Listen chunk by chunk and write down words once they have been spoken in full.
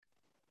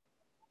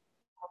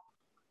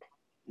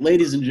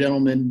Ladies and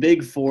gentlemen,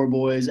 Big Four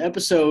Boys,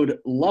 episode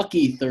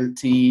Lucky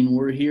 13.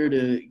 We're here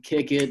to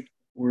kick it.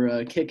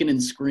 We're kicking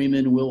and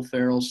screaming Will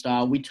Ferrell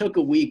style. We took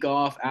a week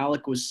off.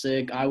 Alec was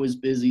sick. I was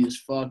busy as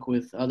fuck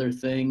with other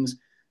things.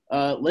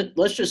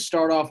 Let's just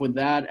start off with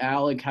that.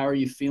 Alec, how are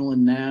you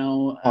feeling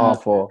now?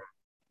 Awful.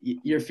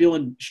 You're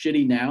feeling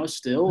shitty now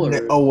still?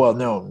 Or? Oh, well,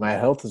 no, my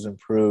health has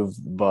improved,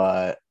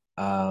 but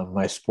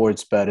my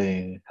sports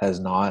betting has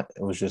not.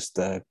 It was just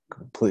a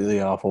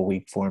completely awful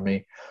week for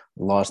me.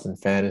 Lost in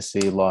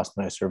fantasy, lost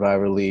my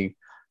Survivor League.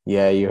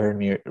 Yeah, you heard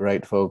me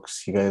right,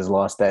 folks. You guys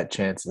lost that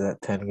chance at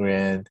that 10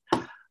 grand.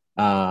 It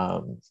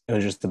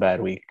was just a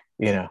bad week,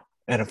 you know.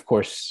 And of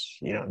course,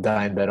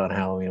 dying bet on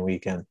Halloween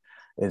weekend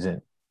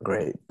isn't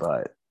great,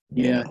 but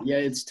Yeah,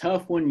 it's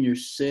tough when you're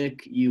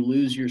sick, you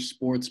lose your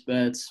sports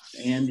bets,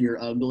 and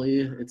you're ugly.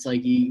 It's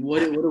like,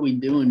 what are we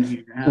doing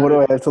here? what do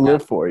I have to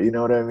live for? You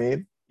know what I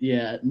mean?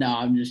 Yeah, no,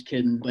 I'm just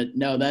kidding. But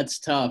no, that's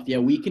tough. Yeah,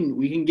 we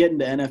can get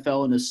into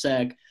NFL in a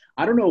sec.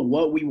 I don't know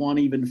what we want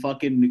to even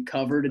fucking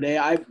cover today.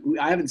 I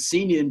haven't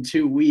seen you in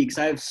 2 weeks.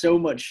 I have so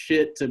much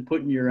shit to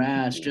put in your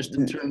ass just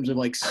in terms of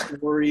like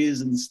stories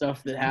and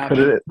stuff that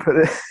happened Put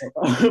it.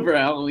 over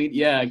Halloween.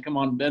 Yeah, come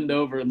on, bend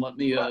over and let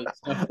me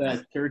stuff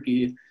that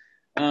turkey.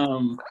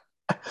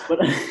 But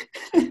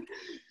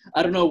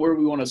I don't know where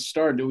we want to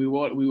start. Do we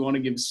want to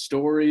give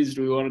stories?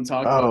 Do we want to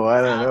talk about Oh, what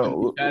I don't happened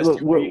know. the past Look,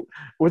 2 weeks?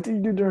 what did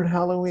you do during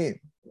Halloween?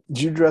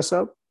 Did you dress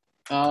up?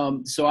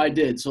 So I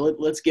did. So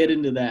let's get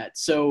into that.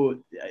 So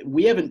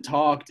we haven't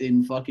talked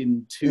in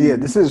fucking Yeah, 2 weeks.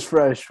 this is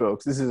fresh,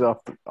 folks. This is off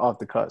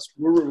the cusp.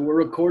 We're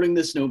recording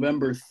this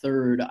November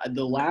 3rd.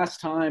 The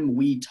last time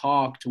we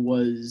talked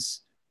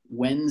was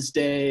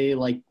Wednesday,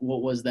 like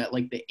what was that,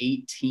 like the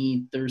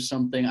 18th or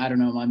something? I don't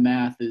know. My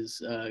math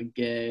is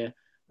gay.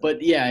 But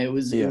yeah, it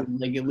was Yeah,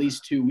 like at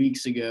least 2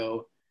 weeks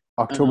ago.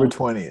 October Um,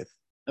 20th.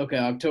 Okay,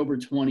 October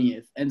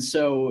 20th. And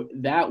so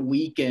that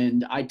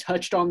weekend, I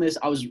touched on this.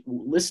 I was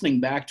listening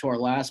back to our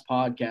last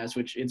podcast,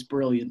 which it's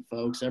brilliant,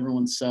 folks.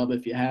 Everyone sub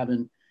if you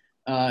haven't.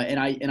 And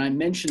I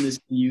mentioned this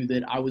to you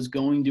that I was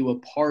going to a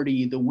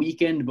party the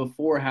weekend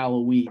before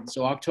Halloween.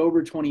 So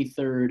October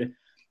 23rd,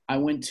 I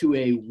went to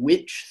a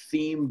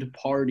witch-themed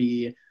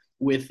party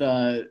with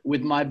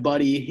my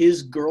buddy.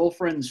 His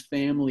girlfriend's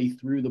family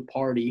threw the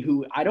party,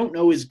 who I don't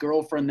know his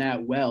girlfriend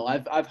that well.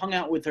 I've hung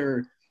out with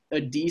her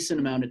a decent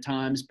amount of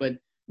times, but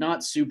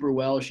not super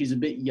well. She's a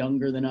bit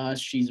younger than us.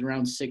 She's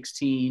around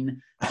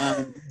 16.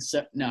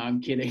 No,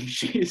 I'm kidding.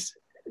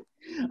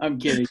 I'm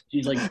kidding.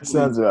 She's like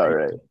Sounds about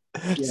 23. right.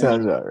 Yeah,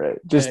 Sounds about right.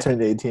 yeah, Just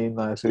turned 18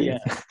 last week. yeah,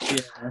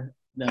 yeah.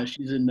 No,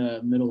 she's in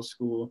middle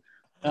school.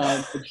 But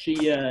I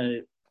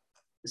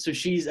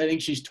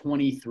think she's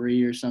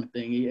 23 or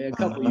something, a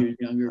couple Uh-huh. years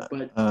younger.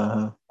 But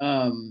Uh-huh.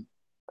 um,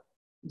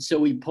 so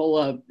we pull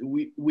up,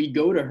 we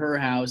go to her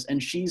house,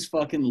 and she's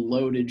fucking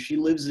loaded. She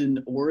lives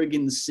in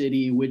Oregon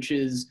City, which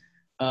is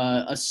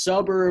a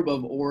suburb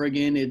of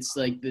Oregon. It's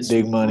like this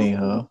Big money,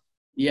 huh? rural,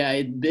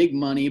 yeah, big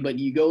money, but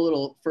you go a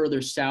little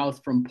further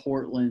south from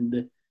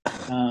Portland,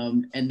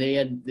 and they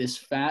had this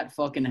fat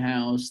fucking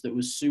house that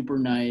was super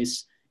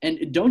nice.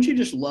 And don't you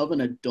just love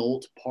an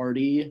adult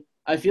party?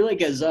 I feel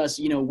like as us,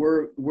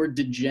 we're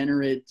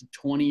degenerate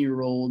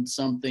 20-year-old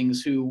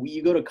somethings who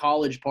you go to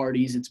college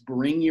parties, it's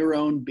bring your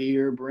own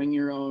beer, bring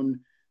your own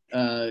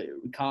uh,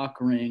 cock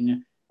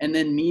ring, and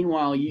then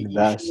meanwhile The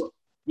best.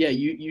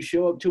 you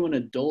show up to an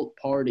adult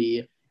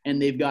party and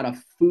they've got a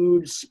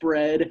food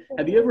spread.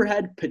 Have you ever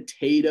had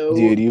potato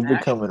Dude, you've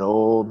mashed? become an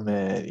old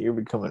man. You're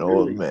becoming an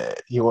old Really? man.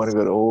 You want to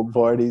go to old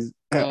parties?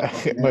 Oh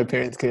My man,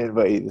 parents can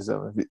invite you to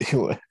some if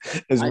you want,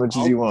 as I, much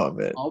as I'll you want,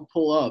 man. I'll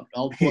pull up.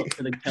 I'll pull up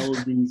to the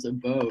Kelvin's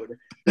abode.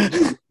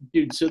 But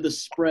dude. So the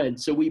spread.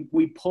 So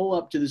we pull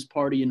up to this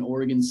party in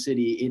Oregon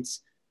City.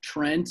 It's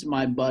Trent,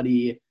 my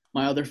buddy,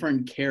 my other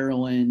friend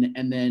Carolyn,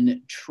 and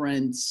then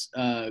Trent's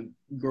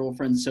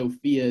girlfriend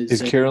Sophia.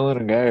 Is Carolyn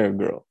a guy or a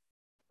girl?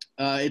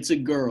 It's a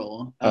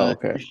girl. Oh,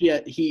 okay.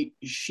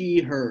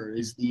 She, her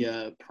is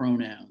the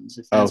pronouns.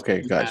 If that's what Okay,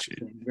 you're got you.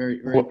 asking. Very,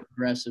 very What?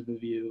 progressive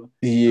of you.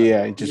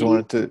 Yeah, I just Maybe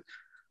wanted to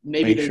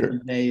maybe make there's a sure.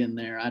 they in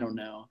there. I don't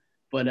know.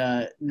 But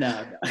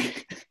no.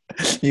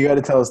 You got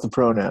to tell us the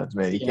pronouns,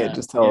 man. You can't Yeah,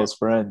 just tell yeah. us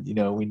friend.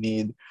 We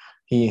need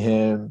he,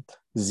 him,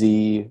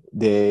 Z,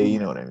 they. You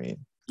know what I mean?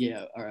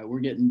 Yeah, all right, we're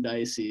getting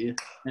dicey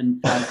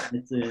and 5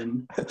 minutes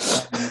in.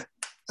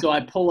 So I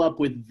pull up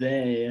with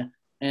they,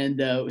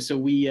 and so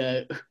we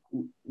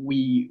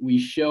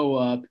show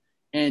up,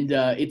 and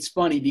it's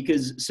funny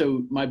because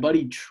so my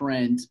buddy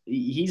Trent,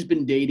 he's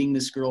been dating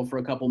this girl for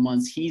a couple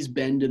months. He's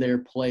been to their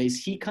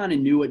place. He kind of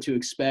knew what to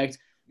expect.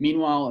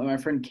 Meanwhile, my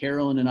friend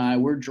Carolyn and I,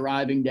 we're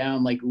driving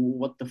down like,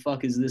 what the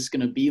fuck is this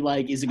going to be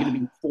like? Is it going to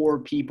be four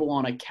people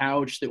on a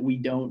couch that we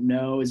don't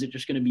know? Is it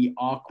just going to be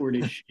awkward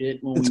as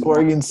shit when we It's walk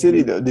Oregon City,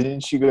 in? though.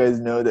 Didn't you guys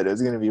know that it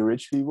was gonna be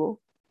rich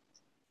people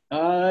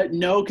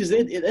No, because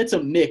it's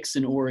a mix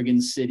in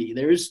Oregon City.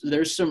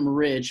 There's some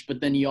rich,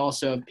 but then you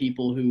also have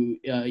people who,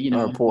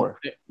 or poor?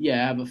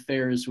 yeah, have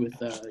affairs with,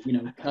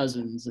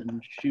 cousins and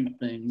shoot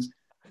things.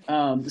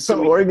 So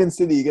So Oregon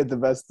City, you get the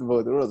best of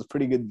both worlds.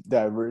 Pretty good,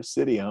 diverse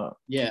city, huh?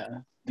 yeah,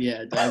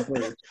 Yeah,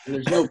 diverse.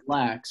 There's no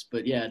blacks,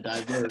 but yeah,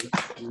 diverse,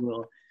 if you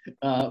will.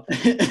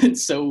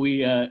 So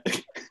we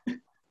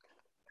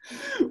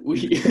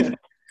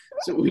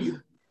so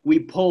we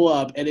pull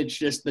up and it's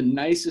just the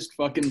nicest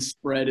fucking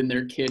spread in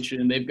their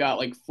kitchen. They've got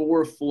like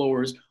 4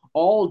 floors,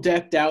 all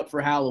decked out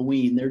for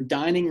Halloween. Their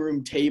dining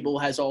room table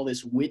has all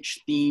this witch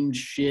themed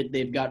shit.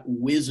 They've got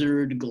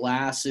wizard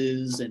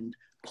glasses and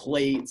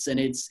plates, and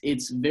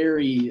it's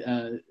very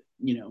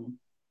you know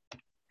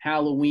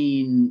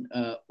Halloween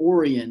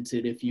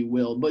oriented, if you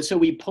will. But so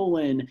we pull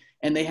in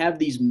and they have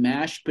these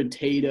mashed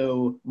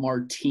potato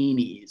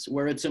martinis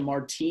where it's a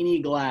martini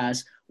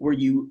glass where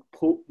you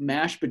put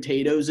mashed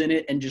potatoes in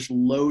it and just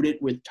load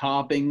it with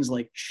toppings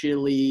like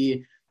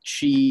chili,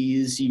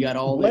 cheese. You got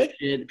all this What?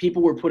 shit.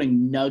 People were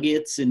putting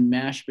nuggets in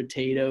mashed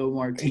potato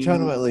Are you talking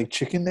martinis. about like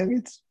chicken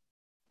nuggets?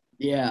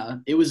 Yeah,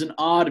 it was an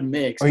odd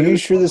mix, Are but it you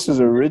was sure this was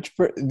a rich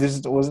this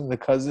wasn't the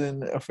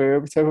cousin affair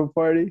type of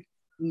party?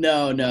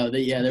 no, yeah, You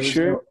there was no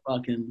sure?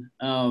 fucking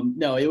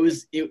no, it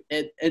was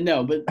it and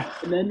no, but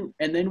and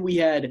then we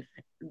had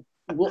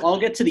I'll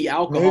get to the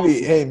alcohol.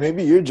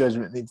 Maybe your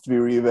judgment needs to be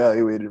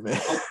reevaluated,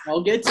 man.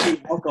 I'll get to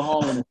the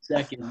alcohol in a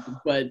second,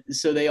 but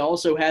so they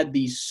also had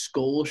these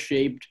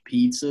skull-shaped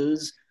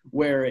pizzas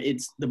where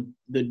it's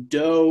the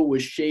dough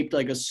was shaped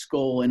like a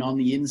skull, and on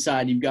the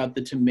inside you've got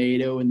the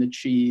tomato and the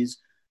cheese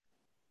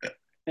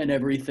and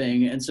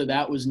everything, and so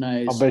that was I'll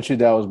nice. bet you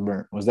that was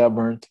burnt. Was that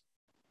burnt?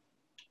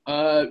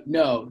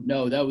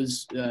 No, that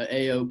was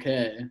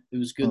a-okay. It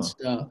was good Huh.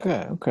 stuff.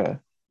 Okay, okay.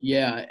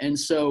 Yeah, and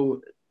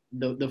so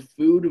the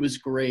food was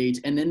great,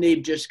 and then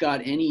they've just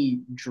got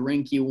any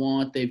drink you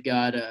want. They've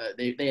got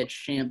they had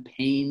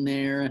champagne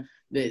there.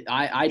 That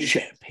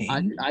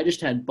Champagne? I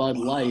just had Bud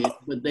Light,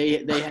 but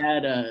they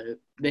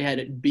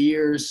had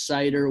beer,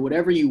 cider,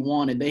 whatever you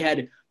wanted. They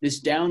had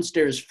this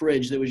downstairs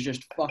fridge that was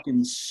just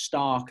fucking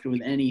stocked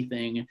with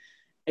anything.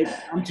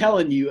 I'm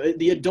telling you,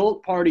 the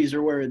adult parties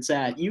are where it's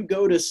at. You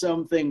go to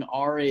something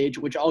our age,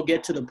 which I'll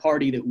get to the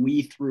party that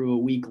we threw a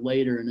week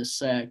later in a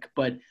sec,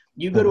 but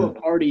you go to a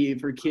party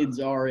for kids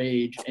our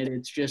age and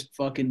it's just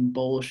fucking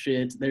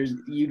bullshit.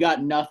 You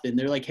got nothing.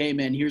 They're like, hey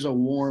man, here's a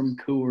warm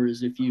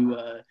Coors if you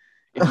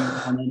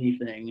want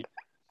anything.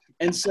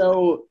 And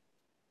so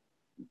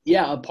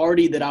yeah, a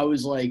party that I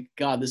was like,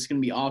 God, this is gonna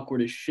be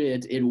awkward as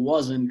shit. It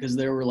wasn't because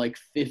there were like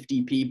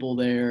 50 people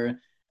there.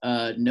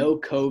 No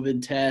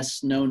COVID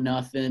tests, no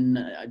nothing.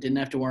 I didn't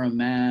have to wear a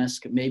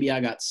mask. Maybe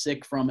I got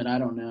sick from it. I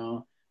don't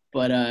know.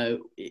 But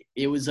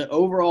it was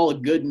overall a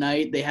good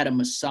night. They had a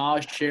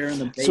massage chair in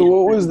the So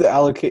what was basement. the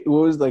allocate?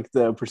 What was like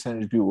the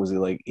percentage of people? Was it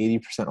like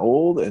 80%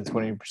 old and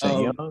 20%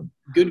 Oh, young?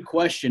 good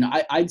question.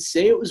 I'd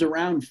say it was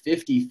around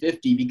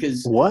 50-50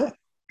 because What?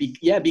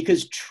 yeah,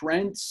 because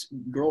Trent's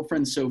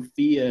girlfriend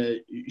Sophia,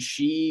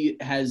 she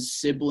has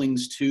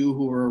siblings too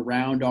who are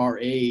around our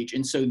age,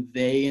 and so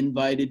they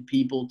invited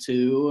people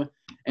too.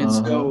 And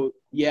Uh-huh. so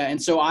yeah,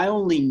 and so I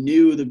only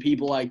knew the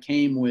people I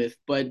came with,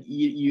 but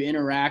you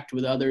interact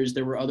with others.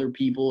 There were other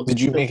people.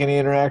 Did you So make any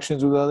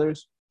interactions with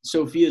others?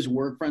 Sophia's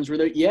work friends were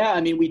there. Yeah, I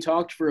mean, we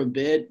talked for a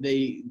bit.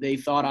 They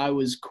thought I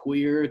was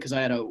queer because I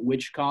had a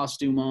witch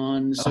costume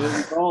on. So it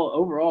was all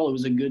overall, it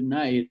was a good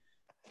night.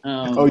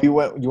 Oh, Um, you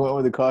went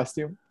with the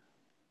costume?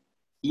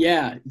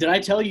 Yeah. Did I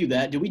tell you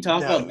that? Did we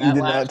talk No, about you that did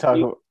not last talk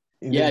week? about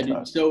you Yeah,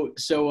 didn't dude. talk.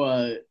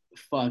 So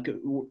fuck.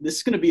 This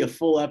is gonna be a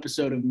full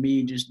episode of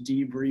me just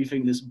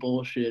debriefing this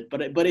bullshit.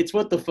 But it's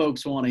what the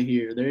folks want to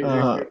hear. They're here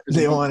for the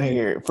They good want to shit.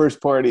 hear it. First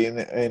party in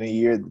a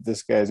year that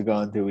this guy's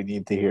gone to. We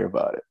need to hear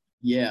about it.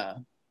 Yeah.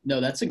 No,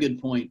 that's a good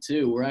point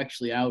too. We're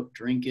actually out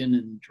drinking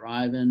and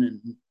driving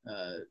and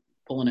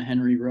pulling a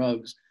Henry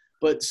Ruggs.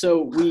 But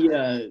so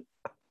to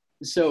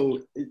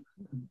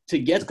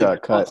Just get the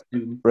got cut.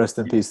 costume, Rest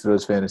in peace to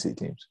those fantasy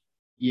teams.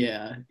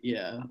 yeah,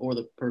 or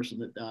the person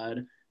that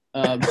died.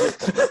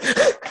 But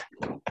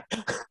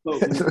but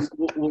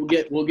we'll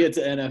get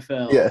to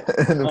NFL. Yeah,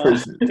 and the Uh,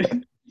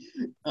 person.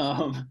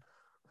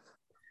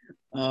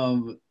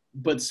 um,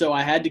 but so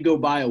I had to go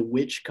buy a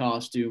witch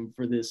costume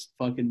for this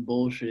fucking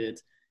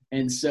bullshit,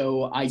 and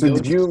so I So go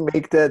did to you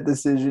make that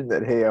decision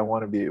that hey, I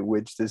want to be a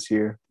witch this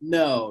year?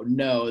 no,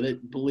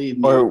 that believe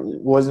me, Or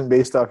wasn't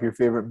based off your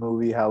favorite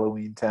movie,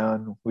 Halloween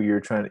Town, where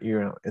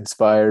you're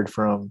inspired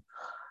from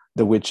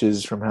the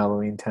witches from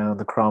Halloween Town,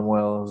 the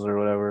Cromwells or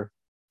whatever?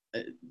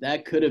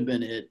 that could have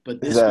been it, but Is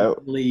this was that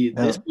really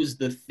this no? was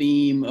the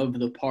theme of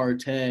the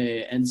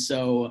party, and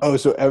so Oh,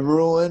 so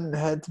everyone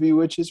had to be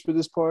witches for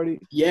this party?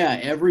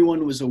 yeah,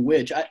 everyone was a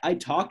witch. I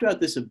talked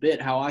about this a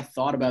bit, how I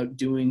thought about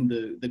doing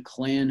the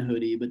clan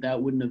hoodie, but that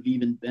wouldn't have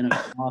even been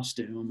a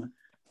costume.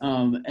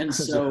 And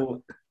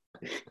so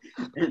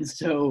and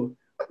so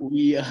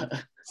we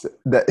So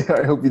that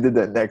I hope you did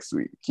that next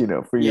week,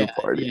 for your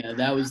party. yeah,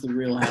 that was the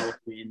real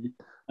Halloween.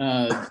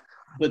 Uh,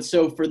 but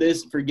so for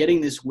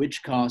getting this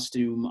witch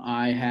costume,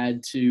 I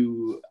had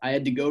to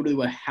go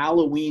to a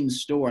Halloween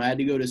store. I had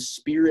to go to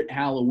Spirit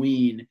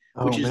Halloween,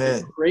 Oh which is the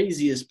man.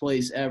 craziest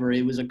place ever.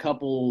 It was it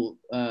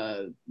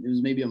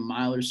was maybe a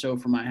mile or so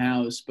from my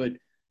house, but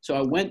so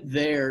I went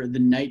there the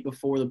night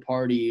before the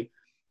party,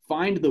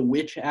 find the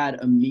witch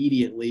hat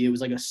immediately. It was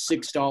like a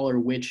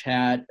 $6 witch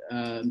hat.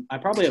 I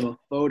probably have a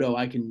photo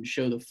I can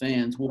show the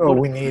fans. We'll Oh,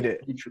 put we need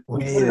it. We'll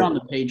put it on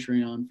the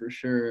Patreon for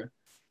sure.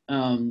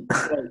 And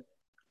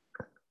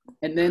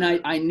then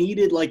I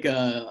needed like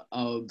a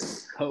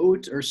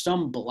coat or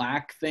some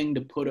black thing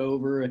to put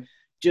over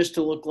just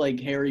to look like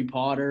Harry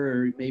Potter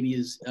or maybe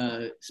his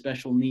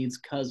special needs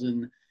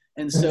cousin.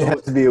 And It so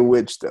has to be a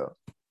witch, though.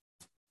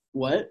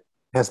 what? It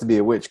has to be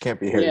a witch. Can't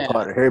be Harry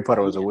Potter. Harry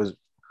Potter was a wizard.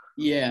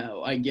 Yeah,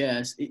 I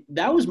guess.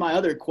 That was my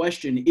other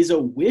question. Is a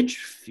witch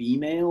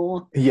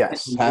female?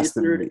 Yes, has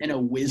to be. And a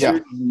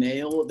wizard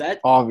male?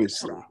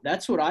 Obviously.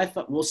 That's what I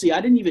thought. Well, see,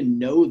 I didn't even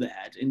know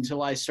that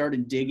until I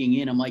started digging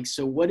in. I'm like,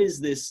 so what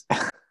is this?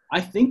 I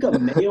think a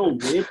male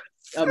witch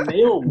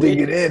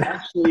is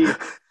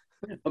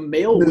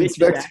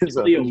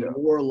actually a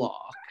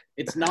warlock.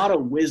 It's not a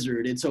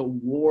wizard. It's a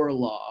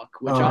warlock,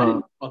 which I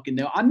didn't fucking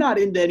know. I'm not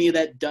into any of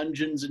that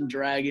Dungeons and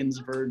Dragons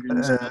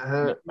virgin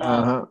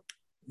stuff.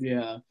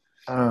 Yeah.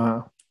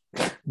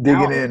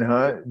 Digging in,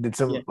 huh? Did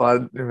some lot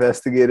of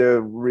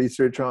investigative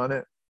research on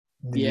it?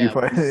 Did you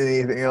find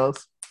anything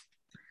else?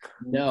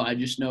 No, I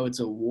just know it's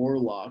a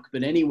warlock.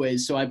 But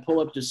anyways, so I pull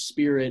up to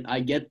Spirit.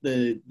 I get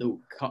the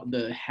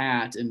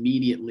hat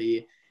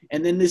immediately.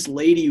 And then this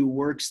lady who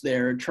works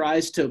there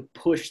tries to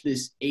push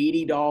this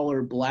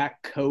 $80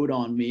 black coat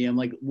on me. I'm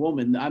like,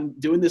 woman, I'm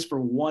doing this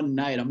for one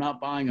night. I'm not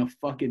buying a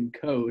fucking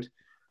coat.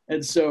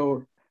 And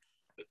so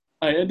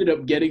I ended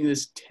up getting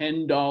this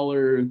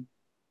 $10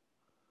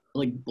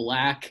 like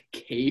black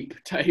cape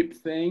type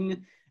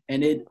thing.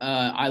 And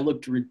I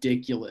looked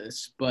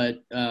ridiculous,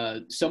 but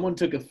someone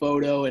took a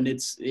photo and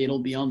it'll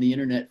be on the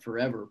internet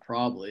forever,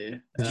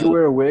 probably. Did you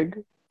wear a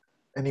wig?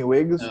 Any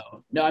wigs?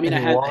 No. I mean, I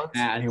had the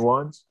hat. Any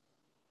wands?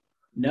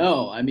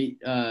 No, I mean,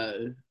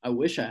 I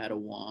wish I had a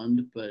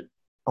wand, but.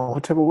 Oh,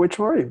 what type of witch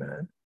were you,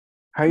 man?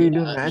 How are you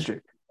doing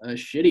magic? A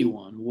shitty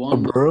one. A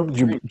broom?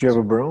 Do you have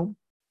a broom?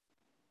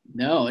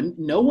 No, and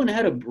no one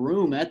had a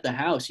broom at the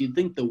house. You'd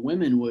think the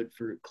women would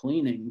for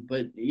cleaning,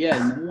 but yeah,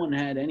 no one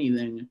had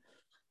anything.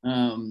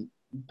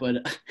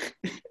 But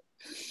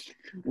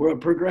we're a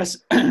progressive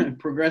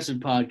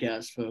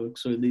podcast,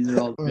 folks. So these are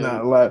all.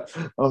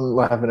 I'm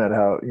laughing at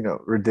how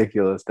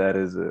ridiculous that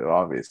is.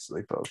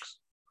 Obviously, folks.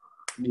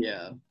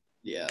 Yeah.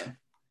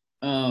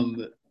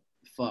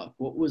 Fuck.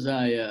 What was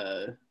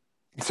I?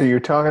 So you're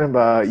talking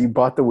about you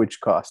bought the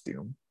witch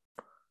costume.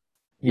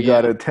 You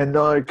got a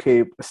 $10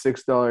 cape, a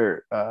 $6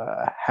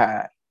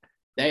 hat.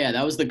 Yeah,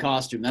 that was the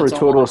costume. That's for a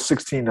total of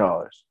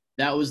 $16.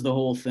 That was the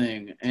whole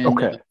thing. And,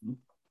 okay.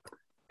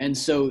 And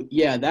so,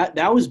 yeah,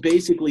 that was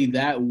basically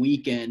that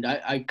weekend.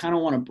 I kind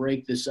of want to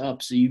break this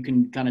up so you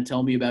can kind of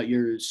tell me about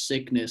your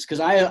sickness. Because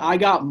I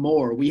got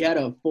more. We had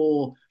a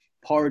full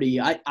party.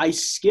 I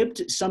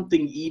skipped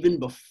something even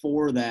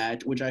before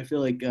that, which I feel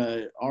like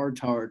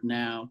artard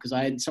now because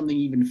I had something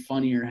even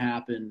funnier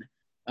happen.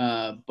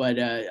 But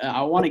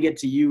I want to get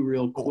to you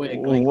real quick.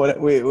 Like,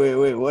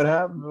 wait. What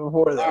happened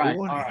before that?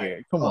 All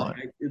right. Come on.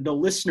 The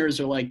listeners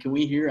are like, can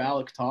we hear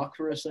Alec talk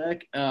for a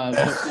sec?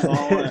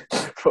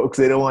 Folks,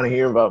 they don't want to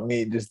hear about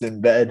me just in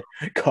bed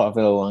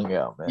coughing a lung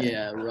out, man.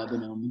 Yeah,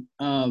 rubbing them.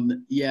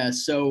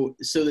 So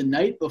the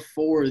night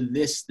before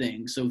this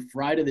thing, so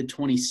Friday the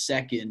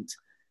 22nd,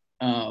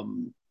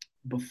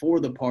 before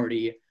the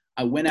party,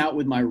 I went out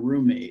with my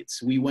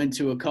roommates. We went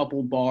to a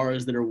couple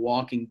bars that are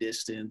walking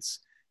distance.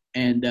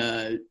 And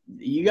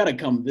you got to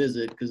come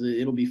visit because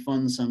it'll be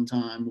fun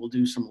sometime. We'll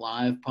do some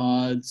live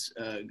pods,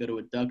 go to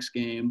a Ducks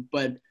game.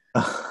 But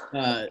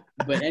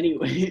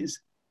anyways,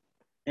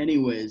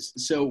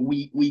 so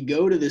we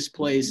go to this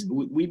place.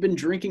 We've been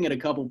drinking at a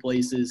couple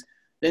places.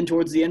 Then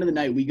towards the end of the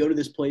night, we go to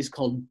this place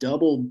called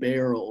Double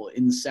Barrel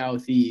in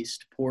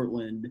Southeast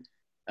Portland.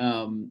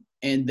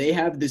 And they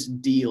have this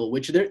deal,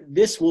 which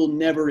this will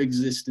never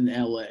exist in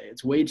LA.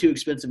 It's way too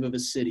expensive of a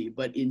city.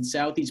 But in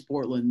Southeast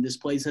Portland, this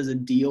place has a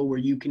deal where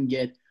you can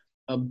get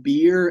a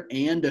beer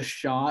and a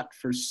shot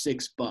for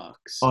 $6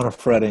 on a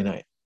Friday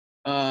night.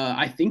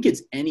 I think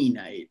it's any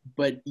night,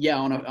 but yeah,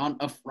 on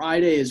a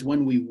Friday is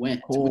when we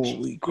went.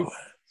 Holy crap!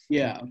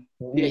 Yeah.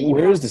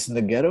 Where is this, in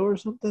the ghetto or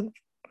something?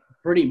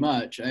 Pretty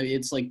much.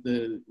 It's like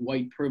the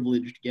white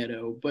privileged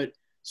ghetto. But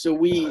so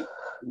we.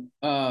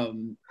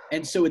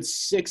 And so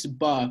it's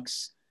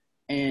 $6,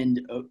 and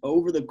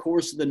over the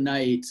course of the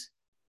night,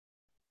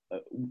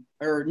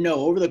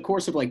 over the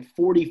course of like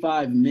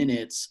 45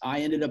 minutes,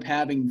 I ended up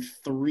having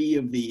 3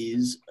 of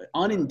these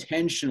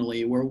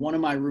unintentionally, where one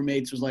of my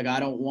roommates was like, I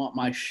don't want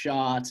my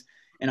shot.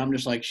 And I'm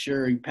just like,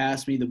 sure, you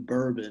pass me the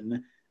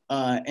bourbon.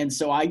 And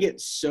so I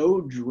get so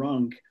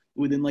drunk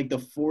within like the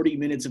 40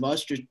 minutes of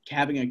us just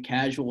having a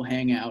casual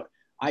hangout.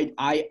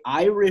 I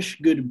Irish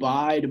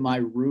goodbye to my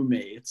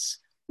roommates,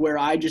 where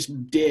I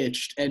just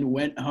ditched and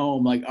went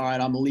home like, all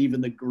right, I'm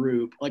leaving the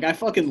group. Like, I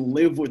fucking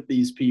live with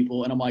these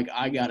people, and I'm like,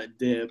 I got to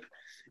dip.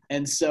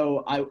 And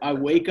so I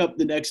wake up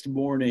the next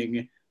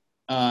morning.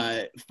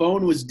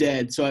 Phone was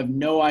dead, so I have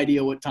no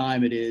idea what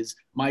time it is.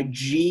 My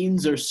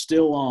jeans are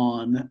still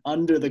on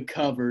under the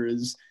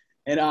covers,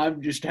 and I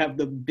just have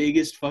the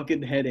biggest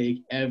fucking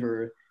headache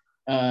ever.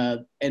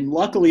 And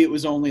luckily, it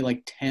was only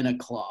like 10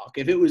 o'clock.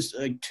 If it was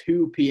like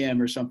 2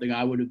 p.m. or something,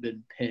 I would have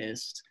been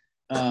pissed.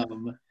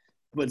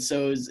 But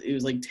so it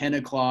was like 10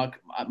 o'clock.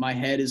 My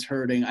head is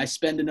hurting. I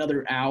spend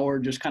another hour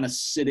just kind of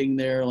sitting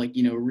there, like,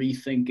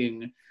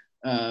 rethinking,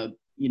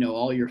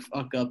 all your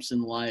fuck ups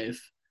in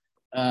life.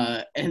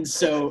 And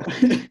so,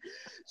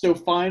 so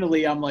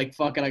finally, I'm like,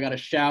 fuck it, I got to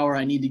shower.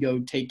 I need to go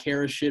take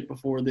care of shit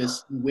before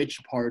this witch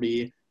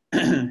party.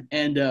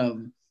 And,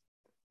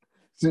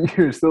 So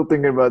you're still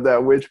thinking about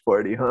that witch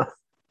party, huh?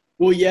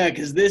 well, yeah,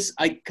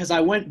 because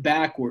I went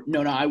backward.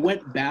 No, I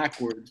went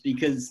backwards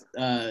because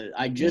Yeah. You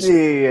I said gave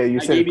you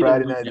the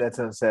Friday night. rundown. That's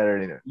on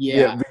Saturday night. Yeah,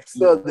 Yeah, but you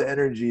still have the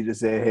energy to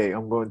say, "Hey,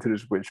 I'm going to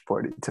this witch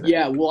party tonight."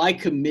 yeah. Well, I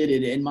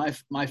committed, and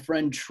my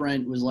friend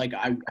Trent was like,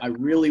 I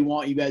really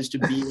want you guys to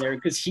be there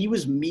because he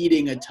was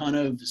meeting a ton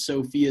of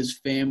Sophia's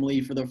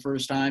family for the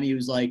first time. He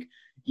was like,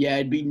 yeah,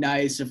 it'd be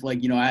nice if like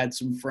I had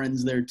some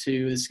friends there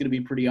too. It's gonna be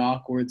pretty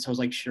awkward. So I was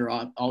like, sure,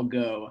 I'll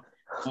go.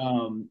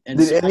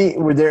 And so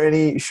Were there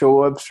any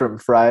show ups from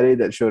Friday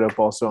that showed up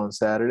also on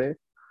Saturday?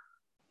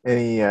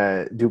 Any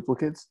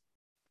duplicates?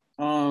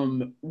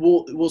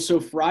 well, so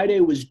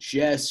Friday was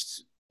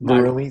just The my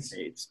roomies?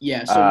 roommates.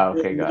 Yeah, so Ah, no,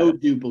 okay, got no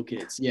it.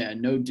 duplicates. Yeah,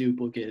 no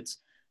duplicates.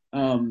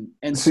 And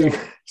So, so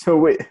so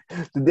wait,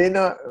 did they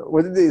not?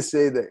 What did they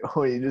say that?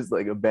 Oh, you just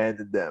like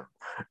abandoned them,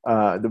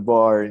 the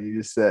bar, and you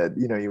just said,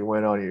 you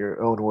went on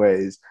your own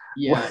ways.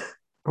 yeah,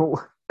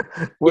 What?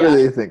 What are yeah.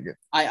 they thinking?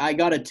 I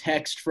got a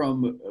text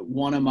from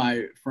one of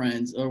my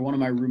friends or one of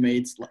my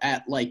roommates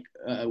at like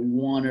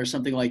 1 or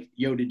something like,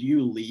 yo, did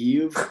you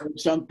leave or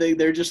something?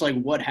 They're just like,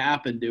 what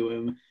happened to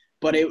him?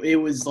 But it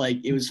was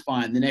like, it was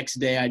fine. The next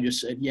day I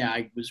just said, yeah,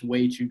 I was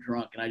way too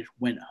drunk and I just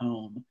went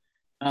home.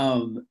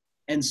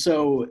 And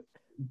so,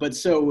 but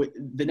so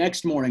the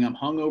next morning I'm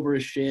hungover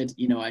as shit.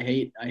 I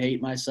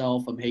hate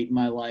myself. I'm hating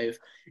my life.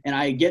 And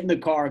I get in the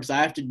car because I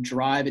have to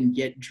drive and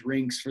get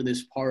drinks for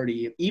this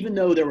party. Even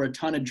though there were a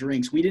ton of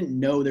drinks, we didn't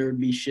know there would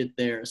be shit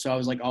there. So I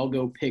was like, I'll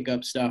go pick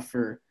up stuff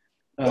for,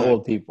 The uh,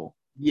 old people.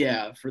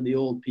 yeah, for the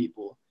old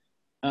people.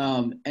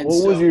 And What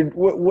so, was your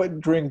what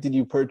drink did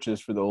you purchase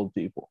for the old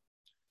people?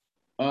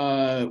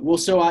 well,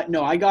 so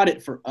I got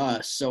it for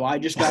us. So I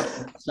just got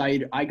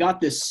cider. I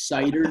got this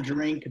cider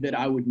drink that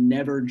I would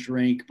never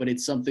drink, but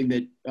it's something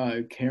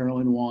that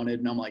Carolyn wanted,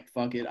 and I'm like,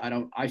 fuck it.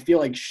 I feel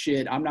like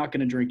shit. I'm not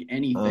gonna drink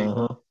anything,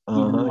 Uh huh.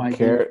 even though I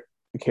did.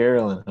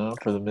 Carolyn, huh?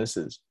 For the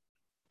missus.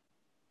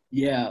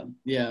 Yeah,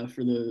 yeah,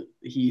 for the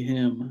he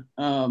him.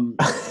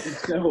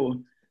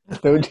 So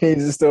Don't change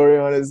the story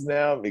on us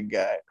now, big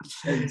guy.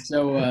 and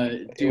so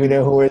We dude,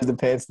 know who wears the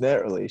pants in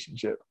that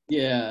relationship.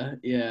 yeah,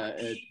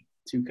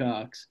 two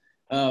cocks.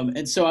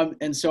 And so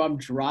I'm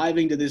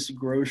driving to this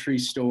grocery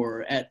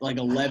store at like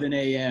 11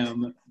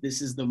 a.m.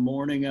 This is the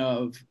morning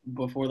of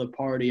before the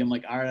party. I'm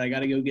like, all right, I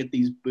gotta go get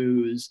these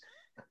booze.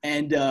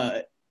 And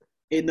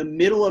in the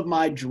middle of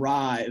my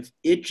drive,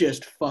 it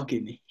just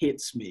fucking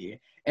hits me.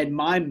 And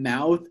my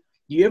mouth,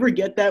 do you ever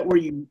get that where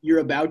you're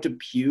about to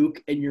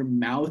puke and your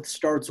mouth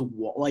starts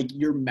like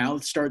your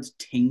mouth starts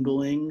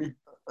tingling?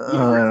 You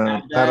ever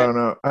have I that? don't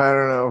know. I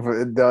don't know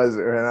if it does,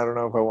 and I don't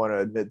know if I want to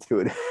admit to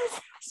it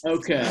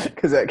Okay.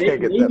 because I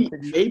can't get that Maybe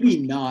picture. maybe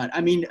not.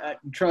 I mean,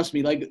 trust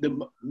me. Like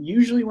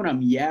usually when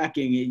I'm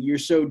yakking, you're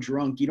so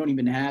drunk you don't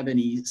even have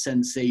any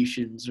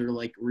sensations or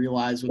like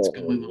realize what's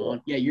going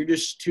on. Yeah, you're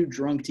just too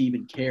drunk to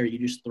even care. You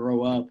just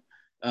throw up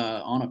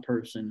on a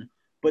person.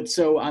 But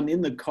so I'm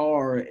in the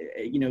car,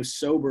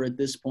 sober at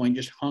this point,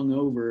 just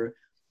hungover,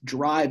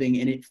 driving,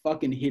 and it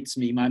fucking hits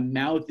me. My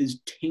mouth is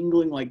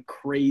tingling like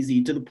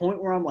crazy to the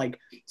point where I'm like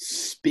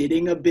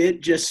spitting a bit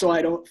just so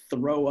I don't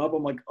throw up.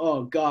 I'm like,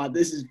 oh god,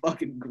 this is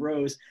fucking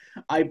gross.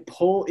 I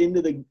pull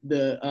into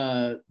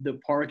the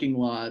parking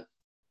lot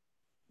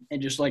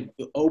and just like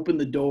open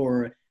the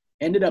door.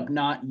 Ended up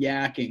not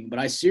yakking, but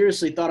I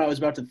seriously thought I was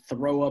about to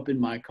throw up in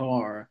my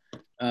car.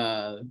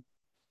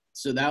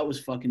 So that was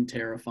fucking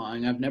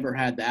terrifying. I've never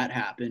had that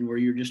happen where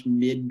you're just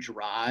mid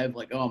drive,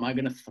 like, oh, am I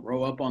gonna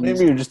throw up on Maybe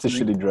this you're just a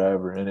drink? shitty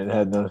driver, and it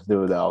had nothing to do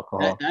with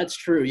alcohol. That's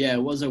true. Yeah,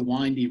 it was a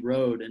windy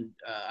road, and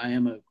I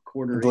am a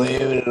quarter English.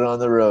 Blaming it on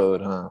the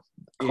road, huh?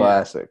 Yeah,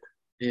 Classic.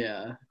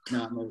 yeah.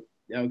 No,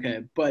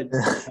 okay, but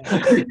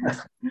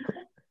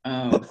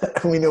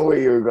We know where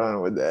you were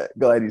going with that.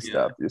 Glad you yeah,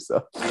 stopped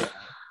yourself.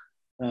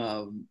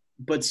 yeah.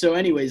 But so,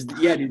 anyways,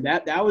 yeah, dude,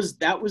 that was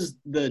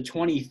the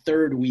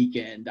 23rd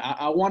weekend.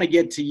 I want to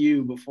get to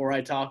you before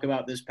I talk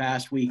about this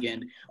past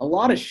weekend. A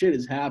lot of shit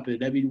has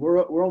happened. I mean,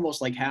 we're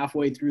almost like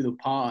halfway through the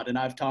pod, and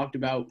I've talked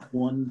about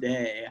one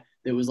day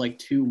that was like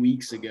 2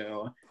 weeks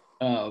ago.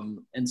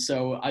 And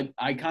so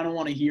I kind of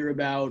want to hear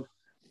about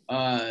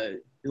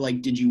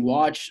like, did you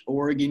watch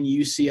Oregon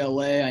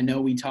UCLA? I know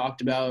we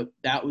talked about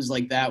that was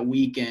like that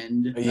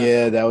weekend.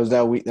 Yeah, that was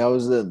that week. That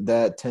was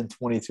that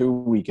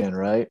 10/22 weekend,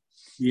 right?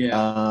 Yeah,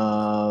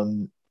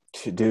 Um,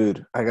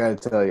 Dude, I gotta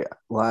tell you,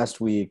 last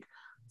week,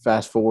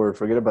 fast forward,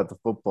 forget about the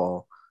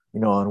football.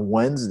 On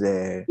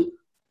Wednesday,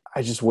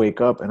 I just wake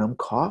up and I'm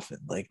coughing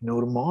like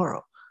no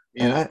tomorrow,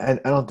 and yeah,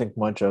 I don't think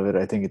much of it.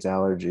 I think it's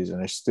allergies,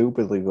 and I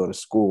stupidly go to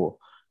school,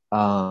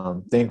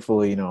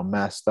 Thankfully, I'm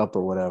masked up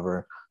or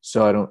whatever,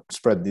 so I don't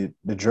spread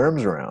the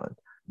germs around.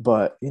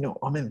 But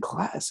I'm in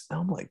class and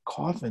I'm like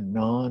coughing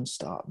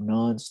nonstop,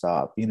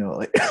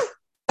 like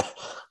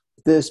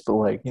this, but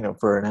like,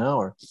 for an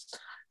hour.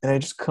 And I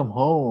just come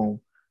home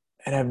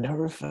and I've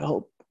never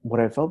felt what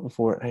I felt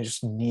before. And I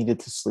just needed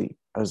to sleep.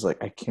 I was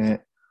like, I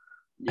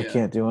Yeah.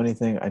 can't do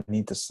anything. I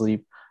need to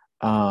sleep.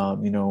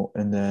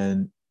 And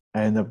then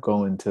I end up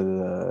going to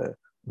the,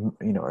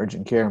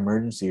 urgent care,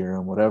 emergency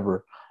room,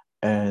 whatever.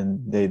 And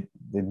they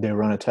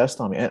run a test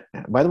on me. And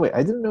by the way,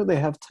 I didn't know they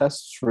have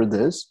tests for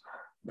this.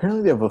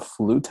 Apparently they have a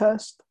flu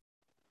test.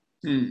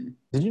 Hmm.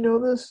 Did you know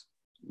this?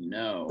 The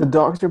No.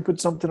 doctor put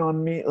something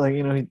on me, like,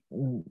 he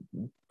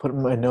put it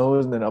in my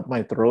nose and then up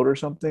my throat or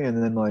something. And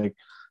then like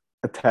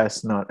a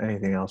test, not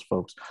anything else,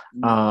 folks.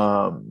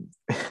 Um,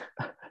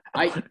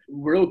 I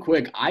real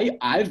quick,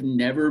 I've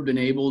never been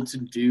able to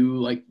do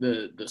like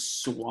the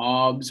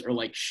swabs or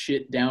like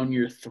shit down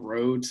your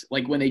throat.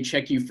 Like when they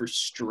check you for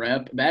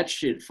strep, that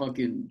shit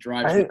fucking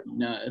drives me I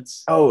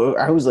nuts.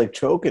 I was like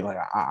choking, like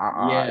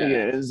Yeah.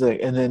 yeah, it was like,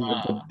 and then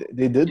but Uh,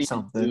 they did can't even do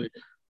something, it.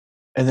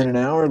 and then an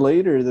hour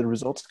later the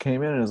results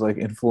came in and it was like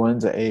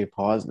influenza A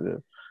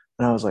positive,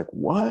 and I was like,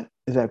 what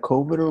is that,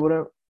 COVID or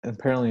whatever? And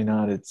apparently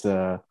not. It's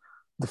the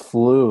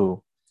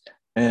flu,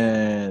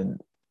 and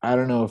I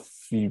don't know if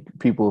you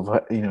people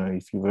have,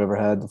 if you've ever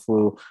had the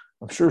flu.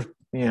 I'm sure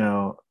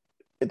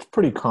it's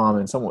pretty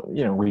common. Someone,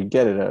 we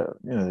get it.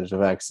 There's a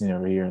vaccine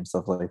every year and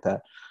stuff like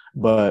that.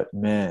 But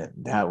man,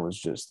 that was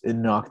just, it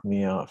knocked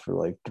me out for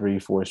like 3,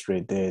 4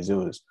 straight days. It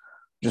was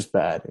just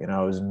bad.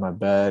 I was in my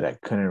bed. I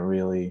couldn't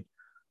really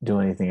do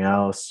anything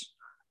else.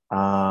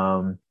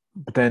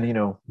 But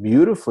then,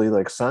 beautifully,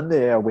 like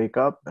Sunday, I wake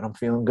up and I'm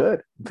feeling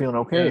good. I'm feeling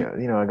okay.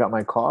 Yeah. I got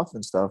my cough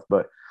and stuff,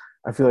 but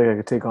I feel like I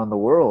could take on the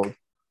world.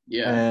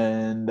 Yeah.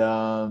 And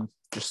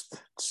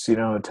just,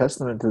 a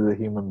testament to the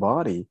human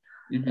body.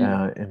 Hmm.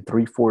 In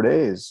 3, 4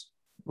 days,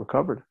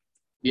 recovered.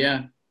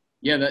 Yeah.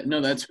 Yeah,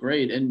 that's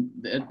great. And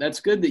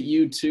that's good that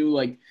you too,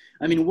 like,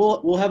 I mean,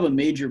 we'll have a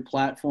major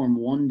platform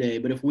one day,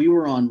 but if we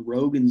were on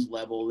Rogan's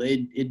level,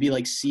 it'd be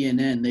like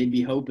CNN. They'd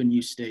be hoping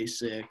you stay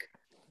sick.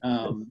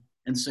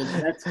 And so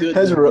that's good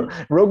Has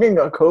that, Rogan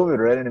got COVID,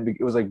 right? And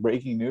it was like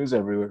breaking news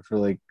everywhere for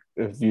like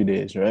a few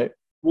days, right?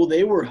 well,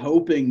 they were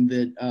hoping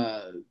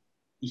that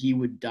he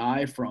would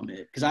die from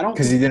it because I don't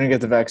Because think, he didn't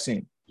get the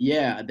vaccine.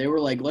 yeah, they were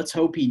like, let's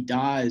hope he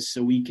dies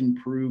so we can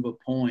prove a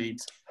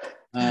point.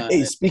 Uh,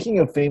 Hey, speaking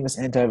of famous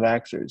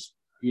anti-vaxxers,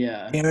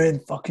 yeah. Aaron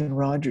fucking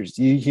Rodgers,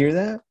 do you hear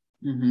that?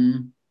 Hmm.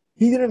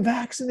 He didn't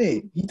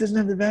vaccinate. He doesn't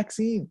have the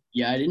vaccine.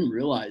 Yeah, I didn't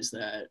realize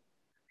that.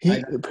 I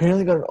He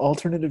apparently got an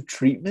alternative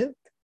treatment.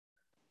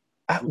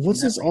 Is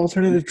What's that this like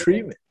alternative chemo?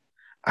 treatment?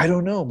 I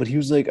don't know, but he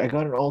was like, I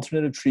got an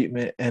alternative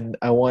treatment and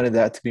I wanted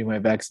that to be my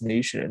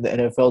vaccination. And the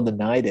NFL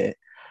denied it.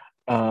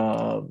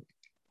 Um,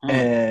 Huh.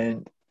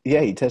 and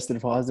yeah, he tested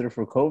positive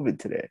for COVID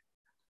today.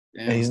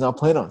 And Damn. he's not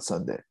playing on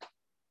Sunday.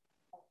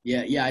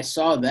 Yeah, yeah, I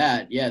saw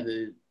that. Yeah,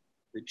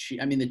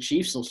 I mean the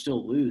Chiefs will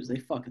still lose. They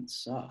fucking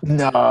suck.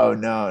 No,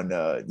 no,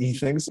 no. You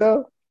think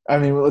so? I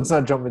mean, let's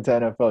not jump into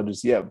NFL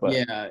just yet, but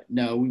Yeah,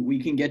 no,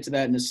 we can get to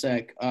that in a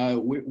sec.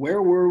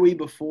 Where were we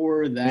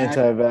before that?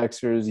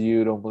 anti-vaxxers,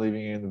 you don't believe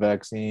in the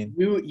vaccine.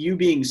 You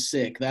being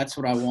sick, that's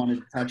what I wanted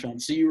to touch on.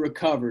 So you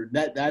recovered.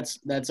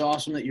 That's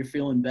awesome that you're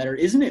feeling better.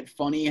 Isn't it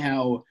funny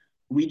how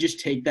we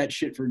just take that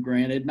shit for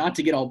granted? Not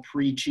to get all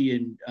preachy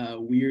and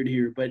weird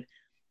here, but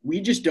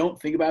we just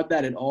don't think about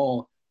that at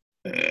all.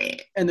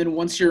 And then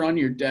once you're on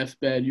your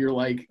deathbed, you're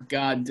like,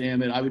 God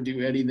damn it, I would do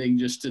anything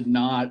just to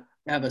not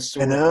have a I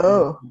sore throat,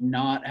 know.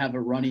 not have a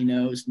runny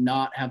nose,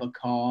 not have a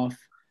cough.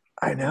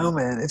 I know,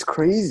 man. It's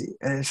crazy.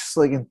 And it's just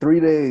like in 3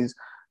 days,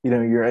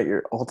 you're at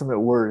your ultimate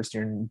worst.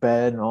 You're in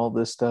bed and all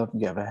this stuff.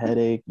 You have a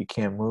headache. You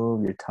can't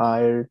move. You're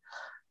tired.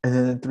 And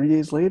then 3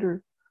 days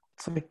later,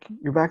 it's like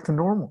you're back to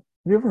normal.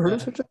 Have you ever heard of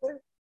Yeah, such a thing?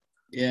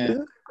 yeah, Isn't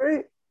that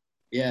great?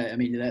 yeah. I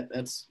mean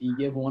that's you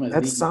give one of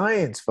That's these.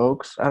 science,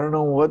 folks. I don't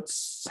know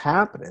what's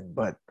happening,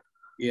 but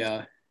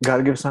Yeah, got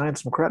to give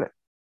science some credit.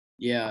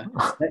 yeah.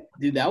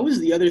 Dude, that was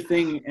the other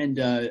thing, and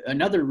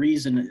another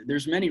reason.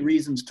 There's many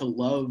reasons to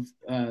love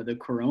the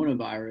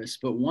coronavirus,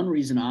 but one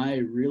reason I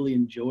really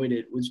enjoyed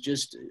it was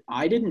just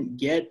I didn't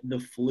get the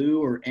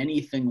flu or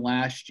anything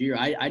last year.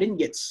 I didn't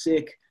get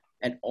sick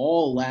at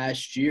all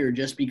last year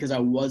just because I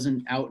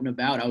wasn't out and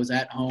about. I was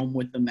at home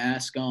with the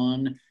mask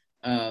on,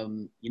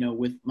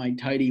 with my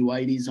tidy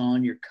whities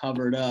on. You're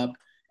covered up.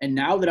 And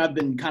now that I've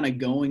been kind of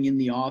going in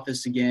the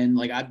office again,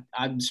 like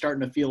I'm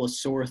starting to feel a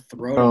sore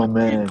throat. I'm Oh, like,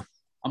 man,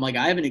 man.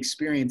 I haven't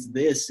experienced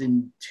this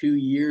in 2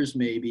 years,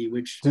 maybe,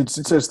 which, Dude,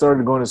 since I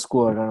started going to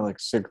school, I got like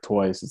sick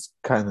twice. It's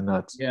kind of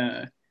nuts,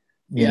 yeah,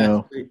 you yeah,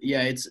 know?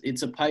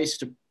 it's a price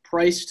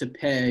to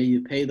pay.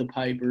 You pay the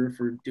piper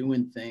for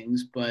doing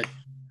things, but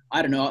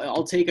I don't know.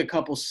 I'll take a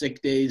couple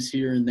sick days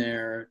here and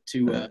there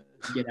to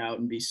get out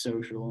and be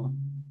social.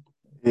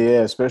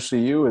 Yeah,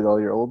 especially you with all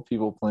your old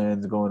people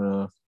plans, going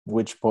to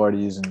witch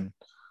parties and,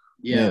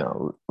 Yeah,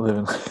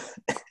 living.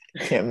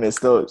 Can't miss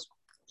those.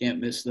 can't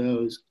miss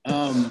those.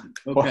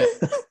 Okay.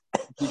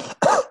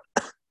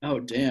 Oh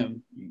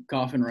damn, you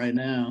coughing right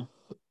now.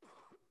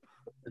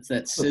 That's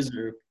that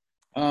scissor.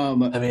 I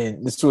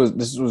mean, this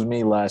was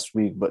me last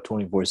week, but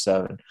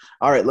 24/7.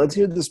 All right, let's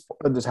hear this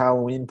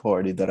Halloween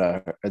party that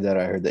I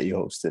heard that you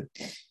hosted.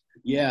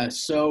 Yeah.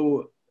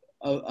 So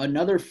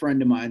another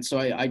friend of mine. So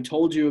I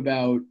told you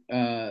about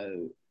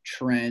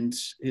Trent,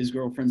 his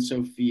girlfriend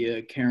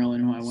Sophia,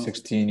 Carolyn, who I went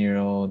with.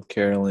 16-year-old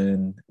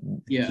Carolyn,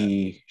 Yeah.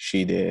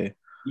 she did.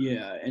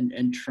 Yeah,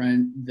 and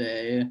Trent,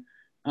 they.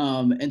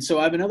 And so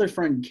I have another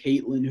friend,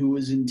 Caitlin, who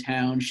was in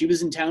town. She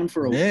was in town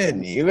for a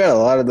Man, you got a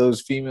lot of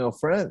those female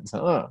friends,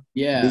 huh?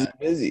 yeah.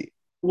 Busy.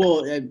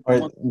 Well, Or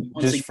once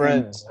just again,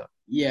 friends.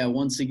 yeah.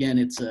 Once again,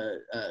 it's a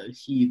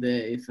he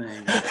they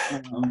thing.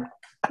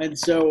 And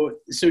so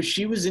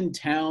she was in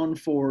town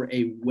for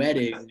a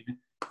wedding,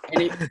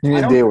 and You I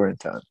mean don't. they were in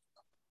town?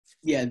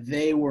 Yeah,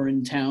 they were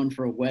in town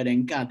for a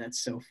wedding. God, that's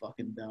so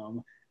fucking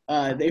dumb.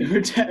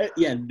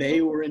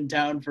 They were in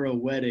town for a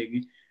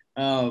wedding.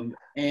 And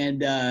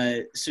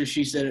so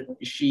she said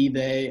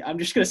they. I'm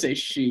just gonna say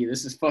she.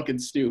 This is fucking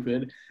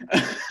stupid.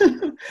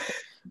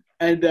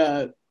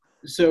 And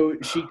so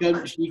she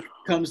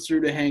comes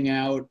through to hang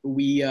out.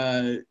 We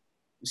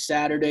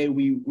Saturday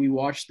we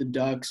watched the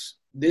Ducks.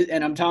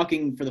 And I'm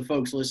talking for the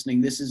folks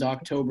listening. This is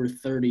October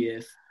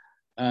 30th.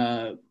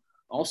 Uh,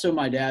 Also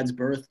my dad's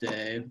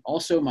birthday.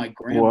 Also my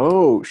grandpa.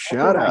 Whoa, Also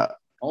shout my out.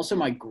 also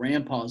my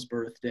grandpa's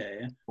birthday.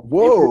 They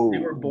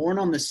were Whoa. born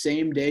on the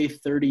same day,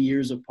 30